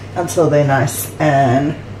until they're nice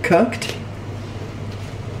and cooked.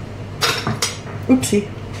 Oopsie,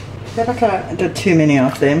 I feel like I did too many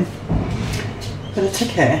of them, but it's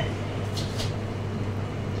okay.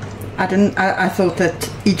 I thought that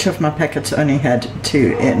each of my packets only had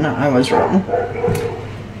 2 in. I was wrong.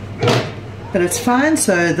 But it's fine,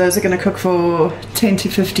 so those are going to cook for 10 to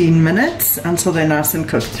 15 minutes until they're nice and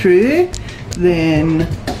cooked through. Then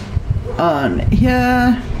on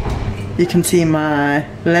here, you can see my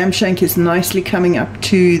lamb shank is nicely coming up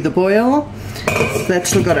to the boil. That's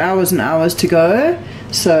still got hours and hours to go,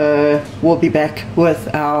 so we'll be back with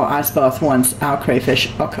our ice bath once our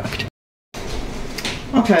crayfish are cooked.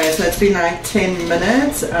 Okay, so it's been like 10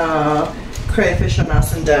 minutes. Our crayfish are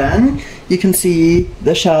nice and done. You can see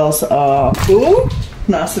the shells are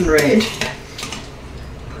nice and red.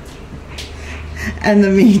 And the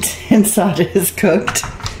meat inside is cooked.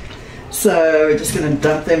 So we're just going to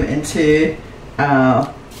dump them into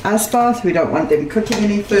our ice bath. We don't want them cooking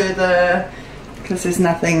any further because there's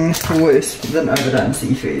nothing worse than overdone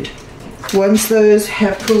seafood. Once those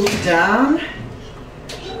have cooled down,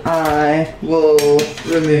 I will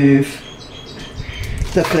remove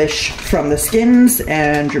the flesh from the skins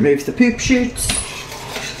and remove the poop shoots,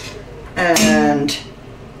 and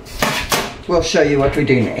we'll show you what we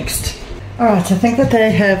do next. Alright, I think that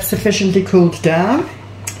they have sufficiently cooled down,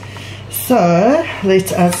 so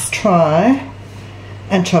let us try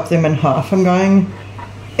and chop them in half. I'm going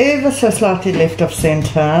ever so slightly left of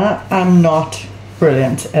center. I'm not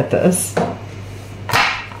brilliant at this.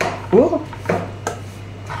 Ooh.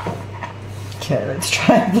 Okay, let's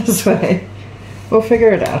try it this way. We'll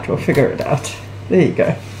figure it out, we'll figure it out. There you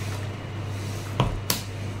go.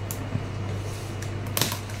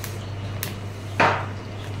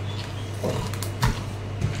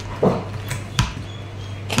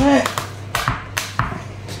 Okay.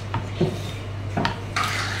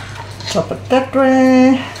 Chop it that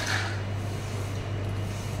way.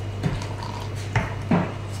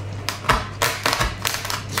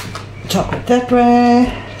 Chop it that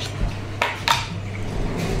way.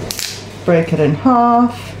 Break it in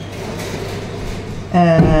half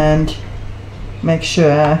and make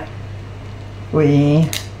sure we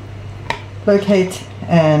locate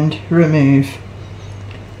and remove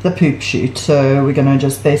the poop shoot. So we're going to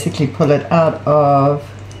just basically pull it out of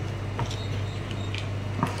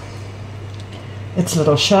its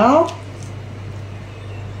little shell,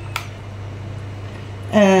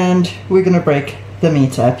 and we're going to break the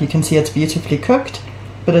meat up. You can see it's beautifully cooked,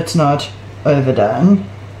 but it's not overdone.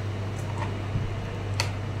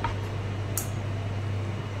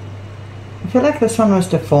 I feel like this one was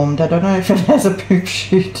deformed. I don't know if it has a poop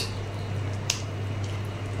shoot.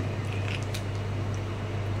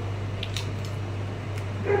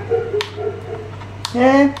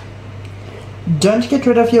 Yeah. Don't get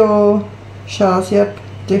rid of your shells. Yep,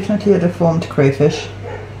 definitely a deformed crayfish.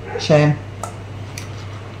 Shame.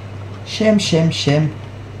 Shame, shame, shame.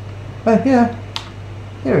 Oh, here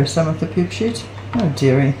are some of the poop shoots. Oh,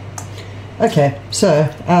 dearie. Okay,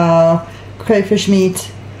 so our crayfish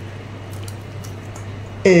meat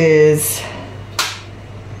is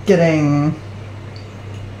getting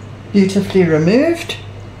beautifully removed.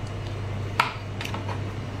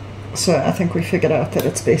 So I think we figured out that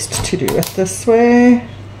it's best to do it this way.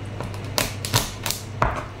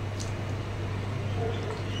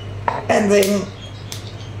 And then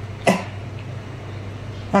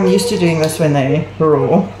I'm used to doing this when they're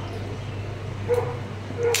raw.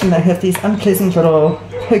 And they have these unpleasant little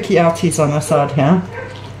pokey outies on the side here.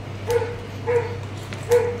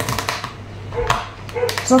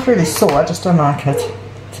 It's not really sore, I just don't like it.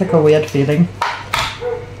 It's like a weird feeling.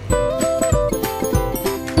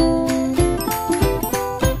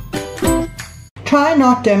 Try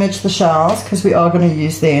not damage the shells because we are going to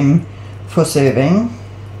use them for serving.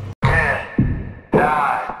 10,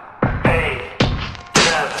 9, 8,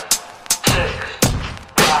 7, 6,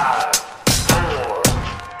 5, 4,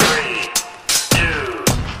 3, 2,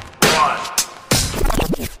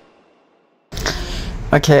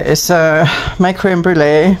 1. Okay, so my creme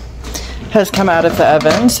brulee has come out of the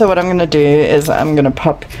oven. So what I'm going to do is I'm going to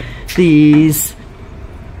pop these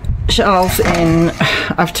shells in.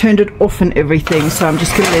 I've turned it off and everything, so I'm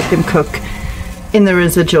just going to let them cook in the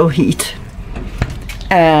residual heat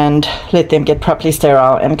and let them get properly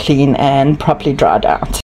sterile and clean and properly dried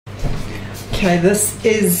out. Okay, this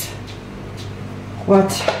is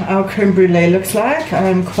what our creme brulee looks like.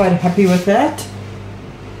 I'm quite happy with that.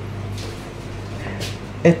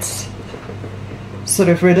 It's sort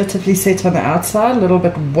of relatively set on the outside, a little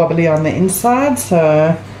bit wobbly on the inside,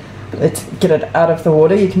 so let's get it out of the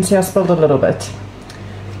water. You can see I spilled a little bit.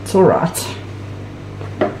 It's alright.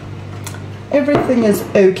 Everything is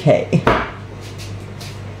okay.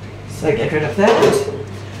 So get rid of that.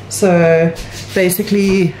 So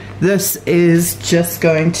basically this is just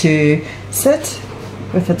going to sit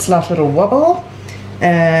with its slight little wobble,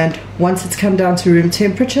 and once it's come down to room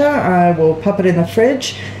temperature I will pop it in the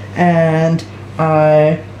fridge and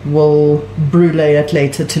I will brûlée it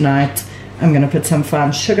later tonight. I'm going to put some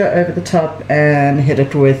fine sugar over the top and hit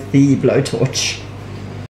it with the blowtorch.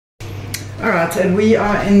 Alright, and we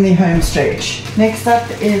are in the home stretch. Next up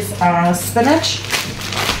is our spinach.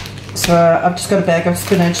 So I've just got a bag of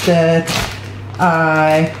spinach that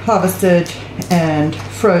I harvested and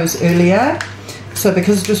froze earlier. So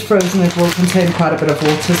because it was frozen it will contain quite a bit of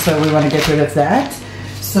water, so we want to get rid of that.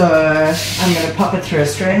 So I'm going to pop it through a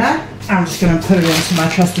strainer. I'm just going to put it into my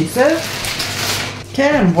trusty sieve. Okay,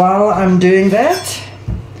 and while I'm doing that,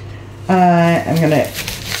 I'm going to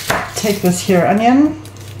take this here onion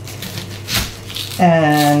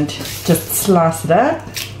and just slice it up.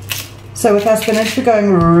 So with our spinach, we're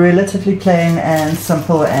going relatively plain and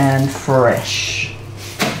simple and fresh.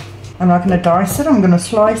 I'm not going to dice it, I'm going to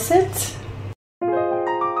slice it.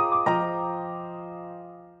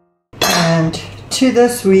 And to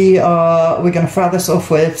this we're going to fry this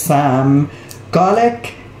off with some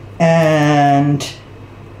garlic and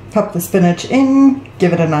pop the spinach in,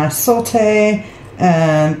 give it a nice saute,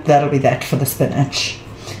 and that'll be that for the spinach.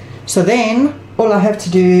 So then all I have to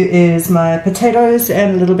do is my potatoes,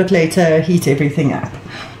 and a little bit later heat everything up.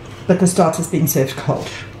 But the starter's being served cold,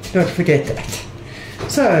 don't forget that.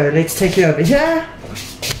 So let's take you over here,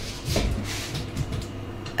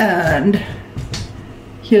 and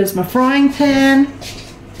here's my frying pan.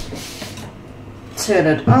 Turn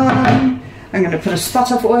it on. I'm going to put a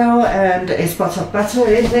spot of oil and a spot of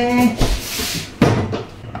butter in there.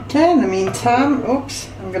 Okay, in the meantime, oops,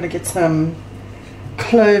 I'm going to get some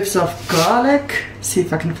cloves of garlic. See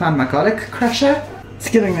if I can find my garlic crusher. It's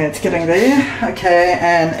getting there, it's getting there. Okay,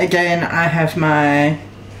 and again I have my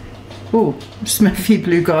smithy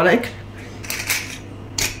blue garlic.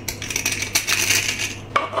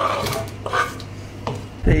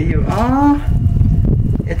 There you are.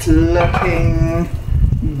 It's looking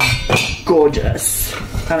gorgeous.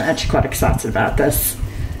 I'm actually quite excited about this.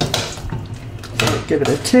 So give it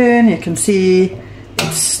a turn. You can see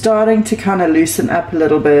it's starting to kind of loosen up a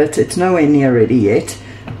little bit. It's nowhere near ready yet,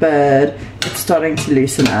 but it's starting to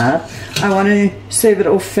loosen up. I want to serve it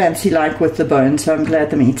off fancy like with the bone, so I'm glad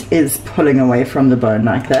the meat is pulling away from the bone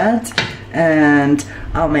like that. And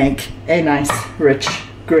I'll make a nice rich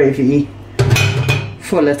gravy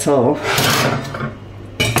for little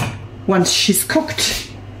once she's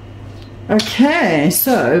cooked. Okay,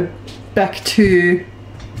 so back to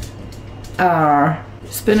our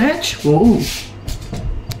spinach. Ooh,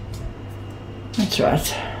 that's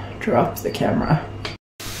right, drop the camera.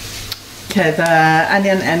 Okay, the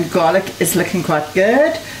onion and garlic is looking quite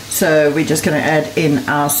good, so we're just going to add in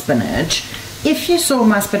our spinach. If you saw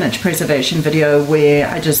my spinach preservation video where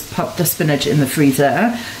I just popped the spinach in the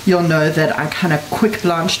freezer, you'll know that I kind of quick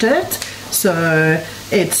blanched it, so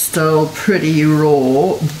it's still pretty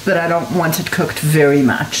raw, but I don't want it cooked very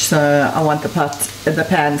much. So I want the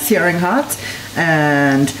pan searing hot,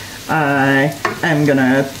 and I am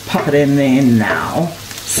gonna pop it in there now,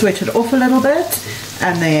 sweat it off a little bit,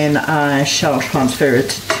 and then I shall transfer it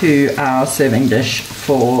to our serving dish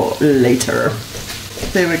for later.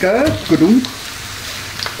 There we go. Good.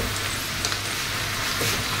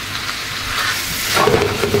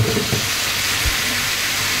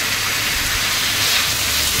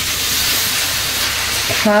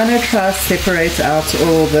 Kind of try to separate out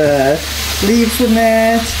all the leaves in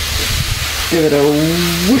that. Give it a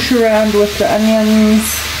whoosh around with the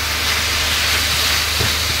onions.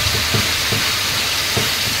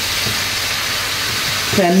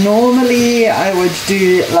 Okay, normally I would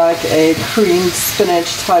do like a creamed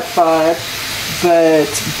spinach type vibe,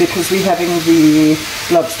 but because we're having the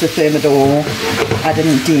lobster Thermidor, I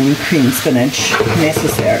didn't deem creamed spinach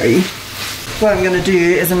necessary. What I'm going to do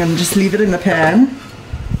is I'm going to just leave it in the pan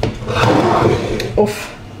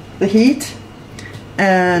off the heat,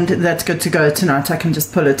 and that's good to go tonight. I can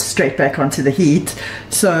just pull it straight back onto the heat.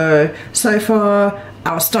 So far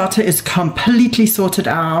our starter is completely sorted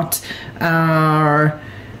out. Our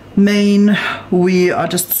main, we are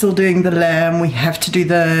just still doing the lamb. We have to do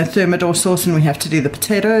the Thermidor sauce, and we have to do the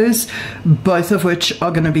potatoes, both of which are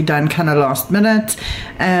going to be done kind of last minute.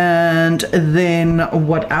 And then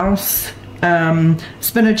what else?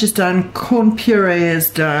 Spinach is done, corn puree is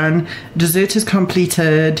done, dessert is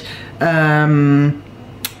completed.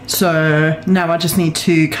 So now I just need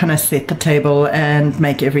to kind of set the table and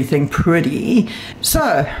make everything pretty.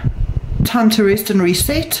 So time to rest and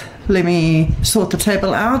reset. Let me sort the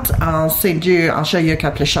table out. I'll show you a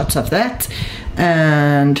couple of shots of that,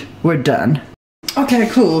 and we're done. Okay,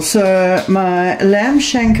 cool. So my lamb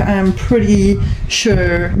shank, I'm pretty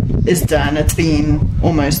sure is done. It's been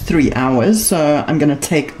almost 3 hours, so I'm going to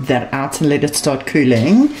take that out and let it start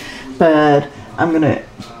cooling. But I'm going to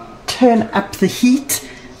turn up the heat,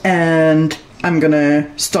 and I'm going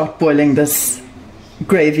to start boiling this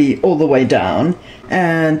gravy all the way down.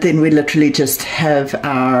 And then we literally just have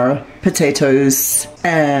our potatoes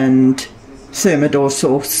and Thermidor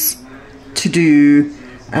sauce to do.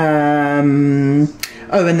 Oh,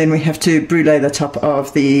 and then we have to brûlée the top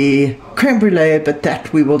of the crème brûlée, but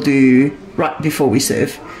that we will do right before we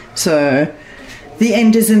serve. So the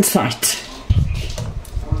end is in sight.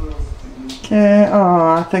 Okay,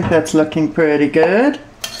 oh, I think that's looking pretty good.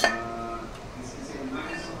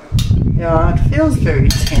 Yeah, it feels very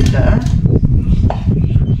tender.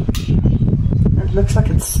 It looks like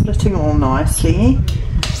it's splitting all nicely.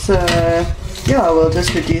 So So yeah, we'll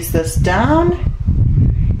just reduce this down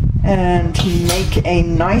and make a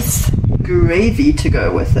nice gravy to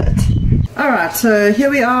go with it. Alright, so here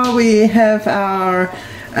we are. We have our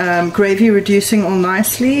gravy reducing all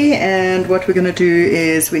nicely, and what we're going to do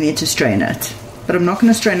is we need to strain it. But I'm not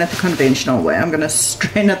going to strain it the conventional way. I'm going to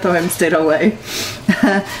strain it the homestead way.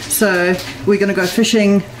 So we're going to go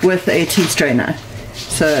fishing with a tea strainer.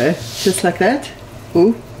 So just like that.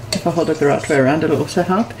 Ooh, if I hold it the right way around, it'll also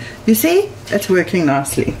help. You see? It's working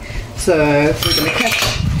nicely. So we're going to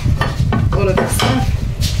catch all of this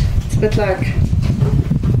stuff. It's a bit like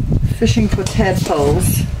fishing for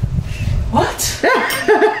tadpoles. What?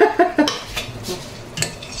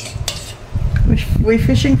 We're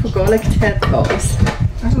fishing for garlic tadpoles.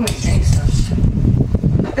 Doesn't make any sense.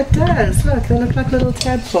 It does. Look, they look like little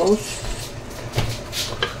tadpoles.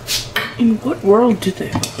 In what world do they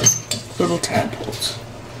have little tadpoles?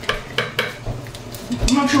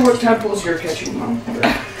 I'm not sure what tadpoles you're catching, Mom.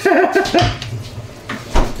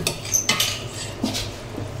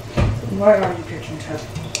 Why are you catching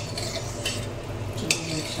tadpoles? Doesn't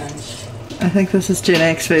make sense. I think this is Gen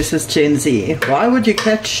X versus Gen Z. Why would you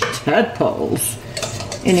catch tadpoles?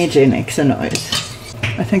 Any Gen Xer knows.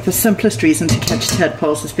 I think the simplest reason to catch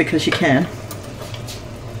tadpoles is because you can.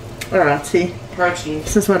 Alright, see? Protein.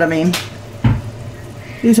 This is what I mean.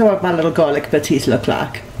 These are what my little garlic bitties look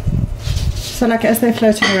like. So like as they're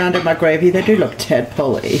floating around in my gravy, they do look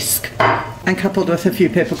tadpole-esque. And coupled with a few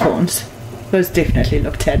peppercorns, those definitely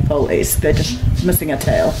look tadpole-esque. They're just missing a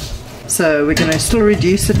tail. So we're going to still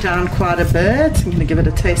reduce it down quite a bit. I'm going to give it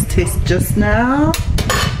a taste test just now.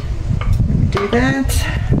 Let me do that.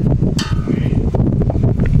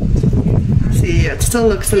 See, it still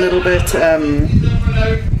looks a little bit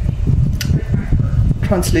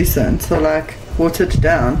translucent, so like watered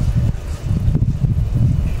down.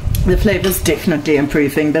 The flavor's definitely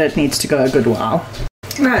improving, but it needs to go a good while.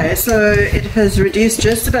 Right, so it has reduced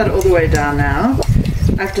just about all the way down now.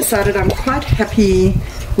 I've decided I'm quite happy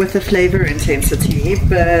with the flavor intensity,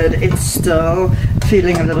 but it's still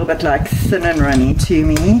feeling a little bit like thin and runny to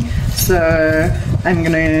me. So I'm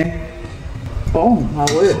gonna, oh my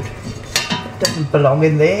word, it doesn't belong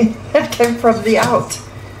in there. It came from the out.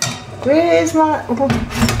 Where is my,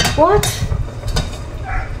 what?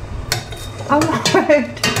 Oh my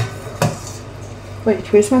word.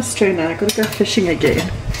 Wait, where's my strainer? I gotta go fishing again.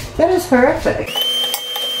 That is horrific.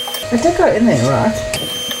 It did go in there, right?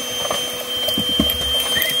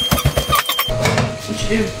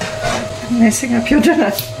 What you do? I'm messing up your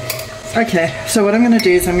dinner. Okay, so what I'm gonna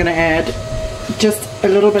do is I'm gonna add just a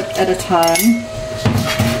little bit at a time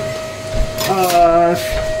of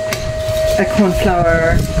a corn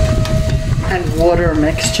flour and water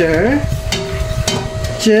mixture.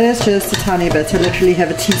 Just a tiny bit. I literally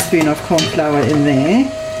have a teaspoon of corn flour in there,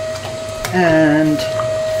 and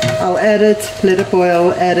I'll add it, let it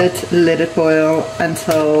boil, add it, let it boil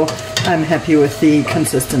until I'm happy with the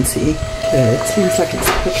consistency. Okay, it seems like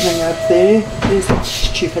it's cooking up there. There's that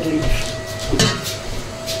stupid leaf.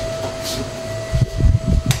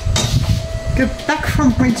 Go back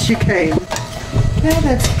from whence you came. Yeah,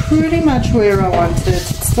 that's pretty much where I want it.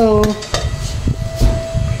 It's still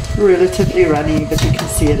relatively runny, but you can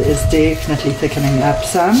see it is definitely thickening up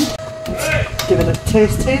some. Let's give it a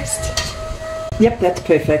taste test. Yep, that's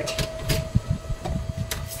perfect.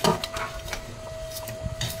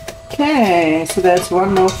 Okay, so that's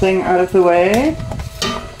one more thing out of the way.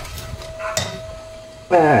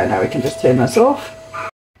 Now we can just turn this off.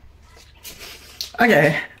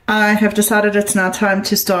 Okay, I have decided it's now time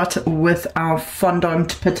to start with our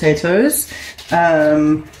fondant potatoes.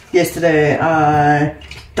 Yesterday I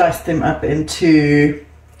diced them up into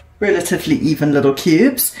relatively even little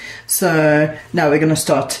cubes, so now we're going to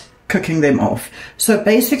start cooking them off. So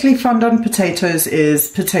basically fondant potatoes is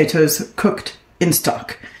potatoes cooked in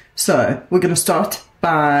stock. So we're going to start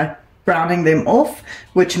by browning them off,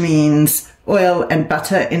 which means oil and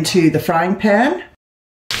butter into the frying pan.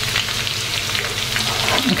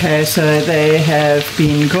 Okay, so they have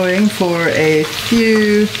been going for a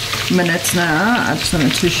few minutes now. I just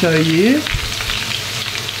wanted to show you.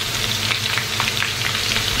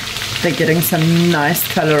 They're getting some nice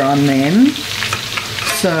color on them.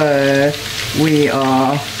 So we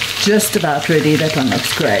are just about ready. That one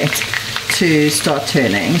looks great to start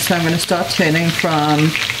turning. So I'm going to start turning from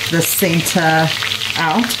the center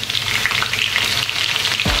out.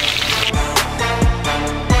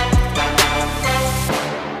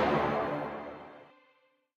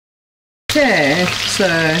 Okay, so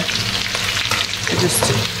I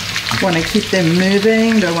just want to keep them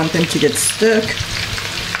moving. Don't want them to get stuck.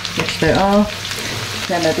 Which they are.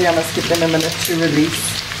 Okay, maybe I must give them a minute to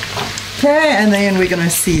release Okay, and then we're going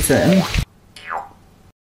to season.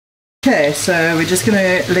 Okay, so we're just going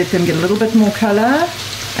to let them get a little bit more color,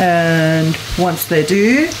 and once they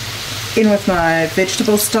do, in with my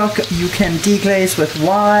vegetable stock. You can deglaze with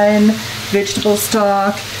wine, vegetable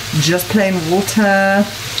stock, just plain water,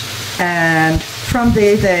 and from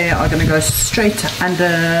there they are going to go straight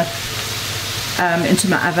under into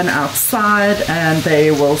my oven outside, and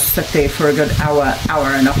they will sit there for a good hour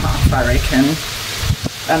and a half, I reckon,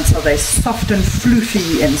 until they're soft and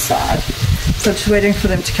floofy inside. So just waiting for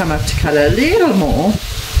them to come up to color a little more.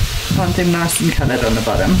 I want them nice and colored on the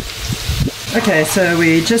bottom. Okay, so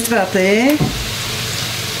we're just about there. You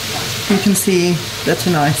can see that's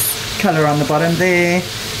a nice color on the bottom there.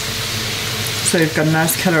 So we've got a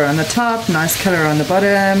nice color on the top, nice color on the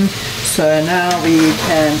bottom. So now we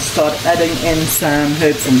can start adding in some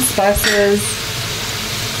herbs and spices.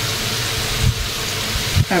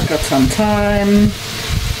 I've got some thyme,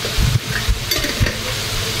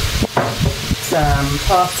 some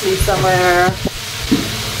parsley somewhere.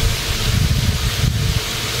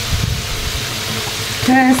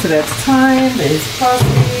 Okay, so that's thyme, there's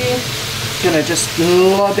parsley. Gonna just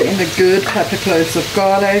lob in a good couple of cloves of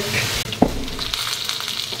garlic.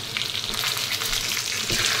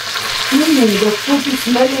 The food is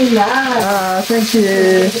smelling nice. Thank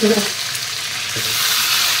you.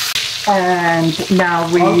 And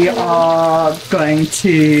now we are going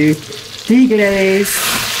to deglaze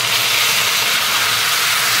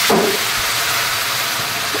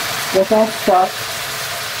with our stock.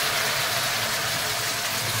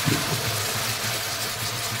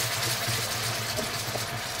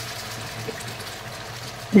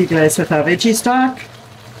 Deglaze with our veggie stock.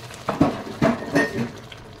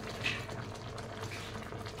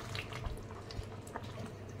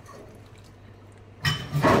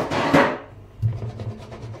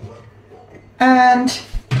 And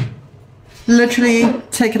literally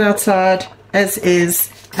take it outside as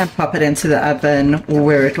is and pop it into the oven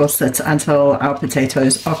where it will sit until our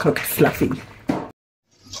potatoes are cooked fluffy.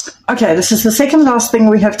 Okay, this is the second last thing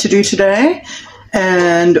we have to do today,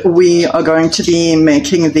 and we are going to be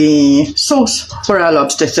making the sauce for our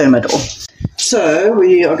lobster Thermidor. So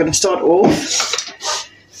we are going to start off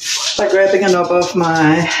by grabbing a knob of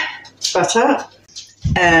my butter.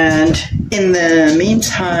 And in the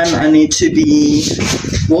meantime, I need to be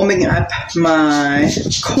warming up my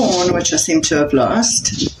corn, which I seem to have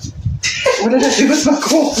lost. What did I do with my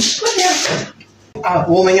corn?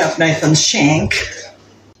 Warming up Nathan's shank.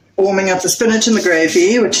 Warming up the spinach and the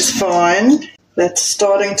gravy, which is fine. That's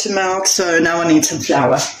starting to melt, so now I need some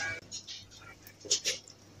flour.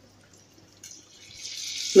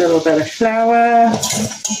 A little bit of flour.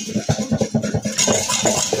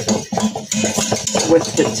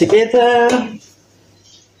 Whisk it together,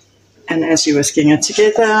 and as you're whisking it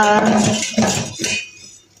together,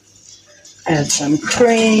 add some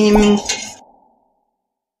cream,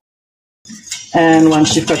 and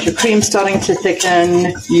once you've got your cream starting to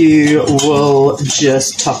thicken, you will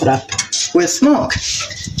just top it up with milk.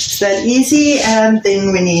 It's that easy, and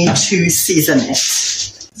then we need to season it.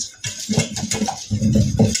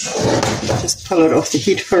 Just pull it off the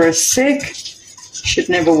heat for a sec. Should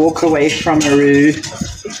never walk away from a roux.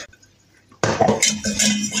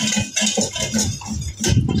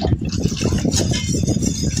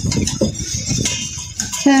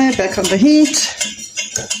 Okay, back on the heat.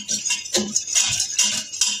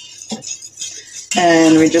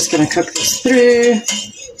 And we're just going to cook this through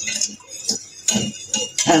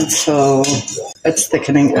until it's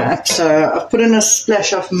thickening up. So I've put in a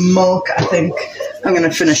splash of milk. I think I'm going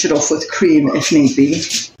to finish it off with cream if need be.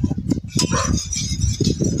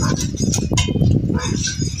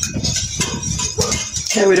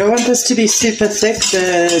 Okay, we don't want this to be super thick,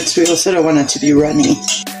 but we also don't want it to be runny.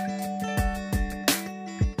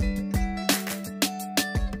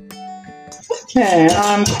 Okay,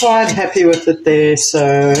 I'm quite happy with it there,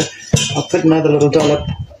 so I'll put another little dollop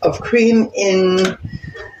of cream in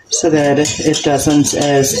so that it doesn't,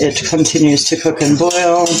 as it continues to cook and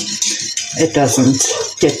boil, it doesn't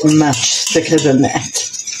get much thicker than that.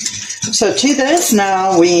 So to this,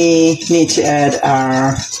 now we need to add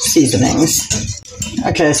our seasonings.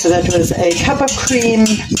 Okay, so that was a cup of cream,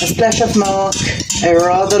 a splash of milk, a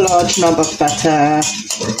rather large knob of butter,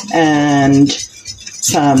 and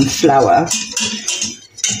some flour.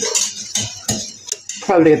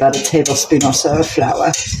 Probably about a tablespoon or so of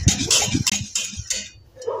flour.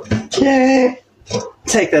 Okay,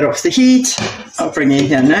 take that off the heat. I'll bring it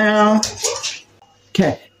here now.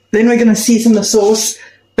 Okay, then we're going to season the sauce.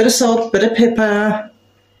 Bit of salt, bit of pepper,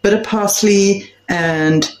 bit of parsley,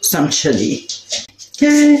 and some chili.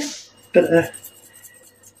 Okay, bit of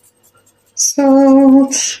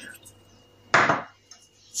salt,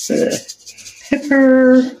 the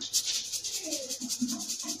pepper,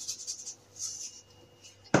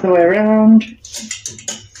 the way around,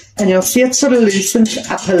 and you'll see it sort of loosens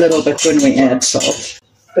up a little bit when we add salt.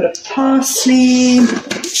 Bit of parsley,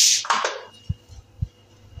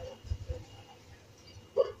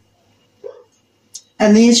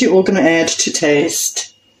 and these you're all going to add to taste.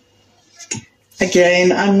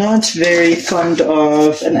 Again, I'm not very fond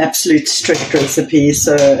of an absolute strict recipe,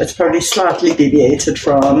 so it's probably slightly deviated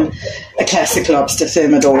from a classic lobster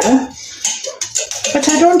Thermidor. But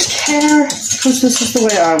I don't care, because this is the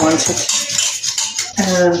way I want it.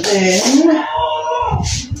 And then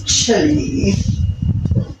chili.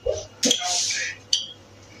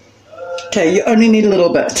 Okay, you only need a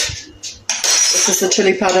little bit. This is the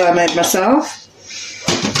chili powder I made myself.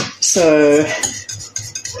 So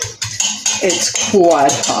it's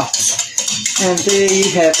quite hot. And there you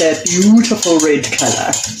have that beautiful red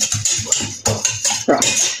colour. Right,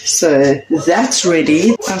 so that's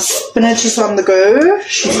ready. Our spinach is on the go.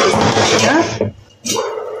 She's here.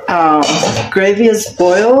 Our gravy is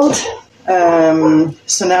boiled.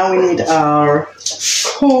 So now we need our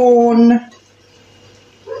corn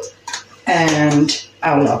and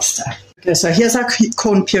our lobster. Okay, so here's our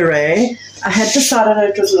corn puree. I had decided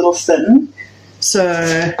it was a little thin, so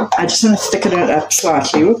I just want to thicken it up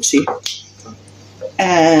slightly. Whoopsie.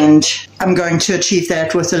 And I'm going to achieve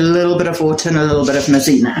that with a little bit of water and a little bit of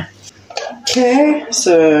maizena. Okay,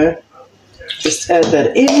 so just add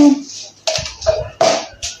that in.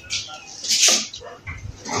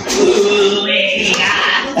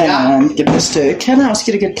 And give it a stir. Can I ask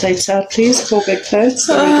you to get plates out, please? 4 big plates.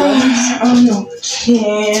 Oh,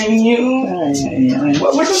 can you?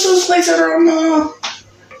 What are those plates that are on the...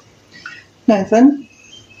 Nathan?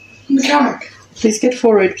 On the counter? Please get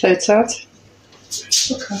 4 red plates out.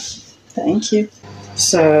 Okay. Thank you.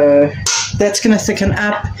 So that's going to thicken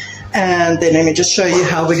up, and then let me just show you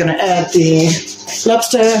how we're going to add the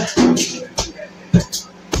lobster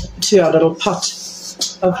to our little pot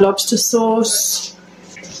of lobster sauce.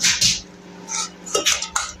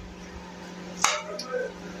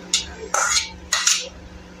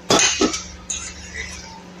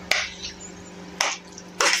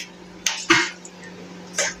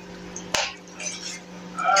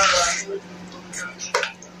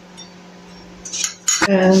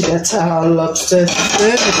 And that's our lobster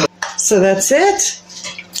Thermidor. So that's it.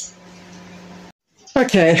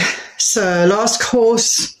 Okay, so last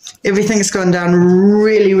course, everything's gone down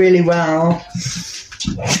really, really well.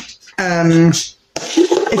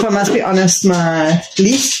 If I must be honest, my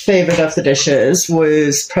least favorite of the dishes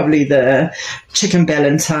was probably the chicken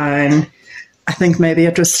Ballotine. I think maybe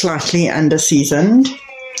it was slightly under-seasoned.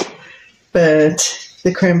 But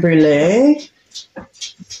the creme brulee,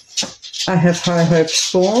 I have high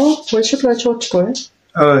hopes for. Where should I talk to?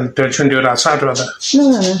 Don't you do that side rather?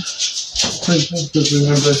 No.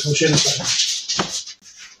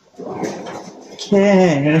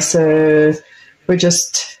 Okay, so we're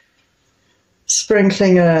just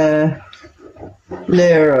sprinkling a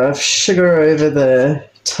layer of sugar over the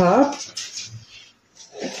top.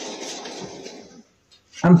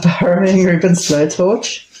 I'm borrowing Ruben's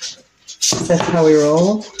blowtorch. That's how we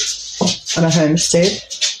roll on a homestead.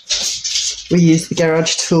 We use the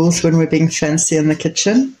garage tools when we're being fancy in the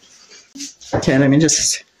kitchen. Okay, let me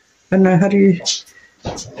just, I don't know, how do you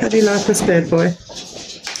like this bad boy?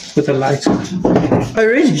 With a light. Oh,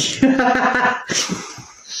 really?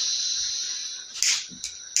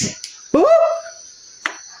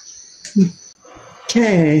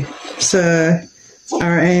 Okay, so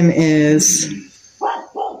our aim is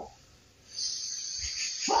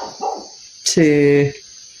to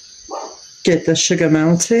get the sugar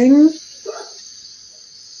melting.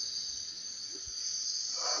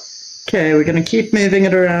 Okay, we're going to keep moving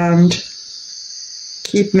it around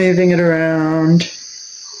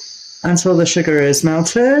until the sugar is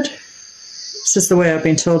melted. This is the way I've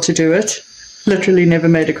been told to do it. Literally never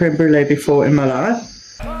made a creme brulee before in my life.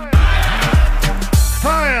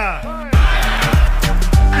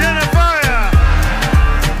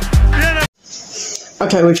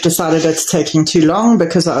 Okay, we've decided it's taking too long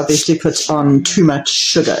because I obviously put on too much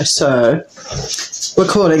sugar, so we're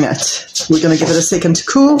calling it. We're going to give it a second to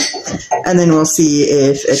cool, and then we'll see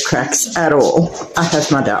if it cracks at all. I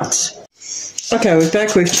have my doubts. Okay, we're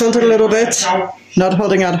back. We've chilled it a little bit, not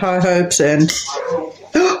holding out high hopes, and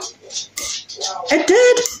it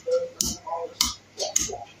did!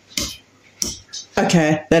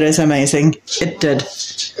 Okay, that is amazing. It did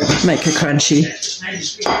make it crunchy.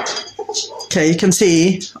 Okay, you can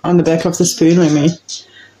see on the back of the spoon when we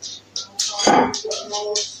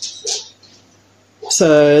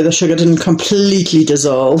so the sugar didn't completely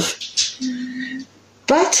dissolve.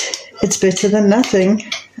 But it's better than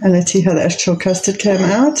nothing. And let's see how the actual custard came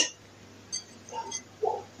out.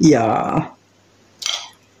 Yeah.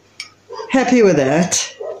 Happy with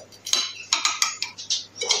that.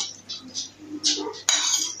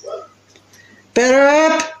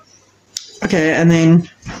 Batter up. Okay, and then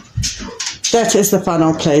that is the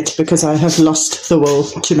final plate because I have lost the will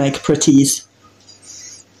to make pretties.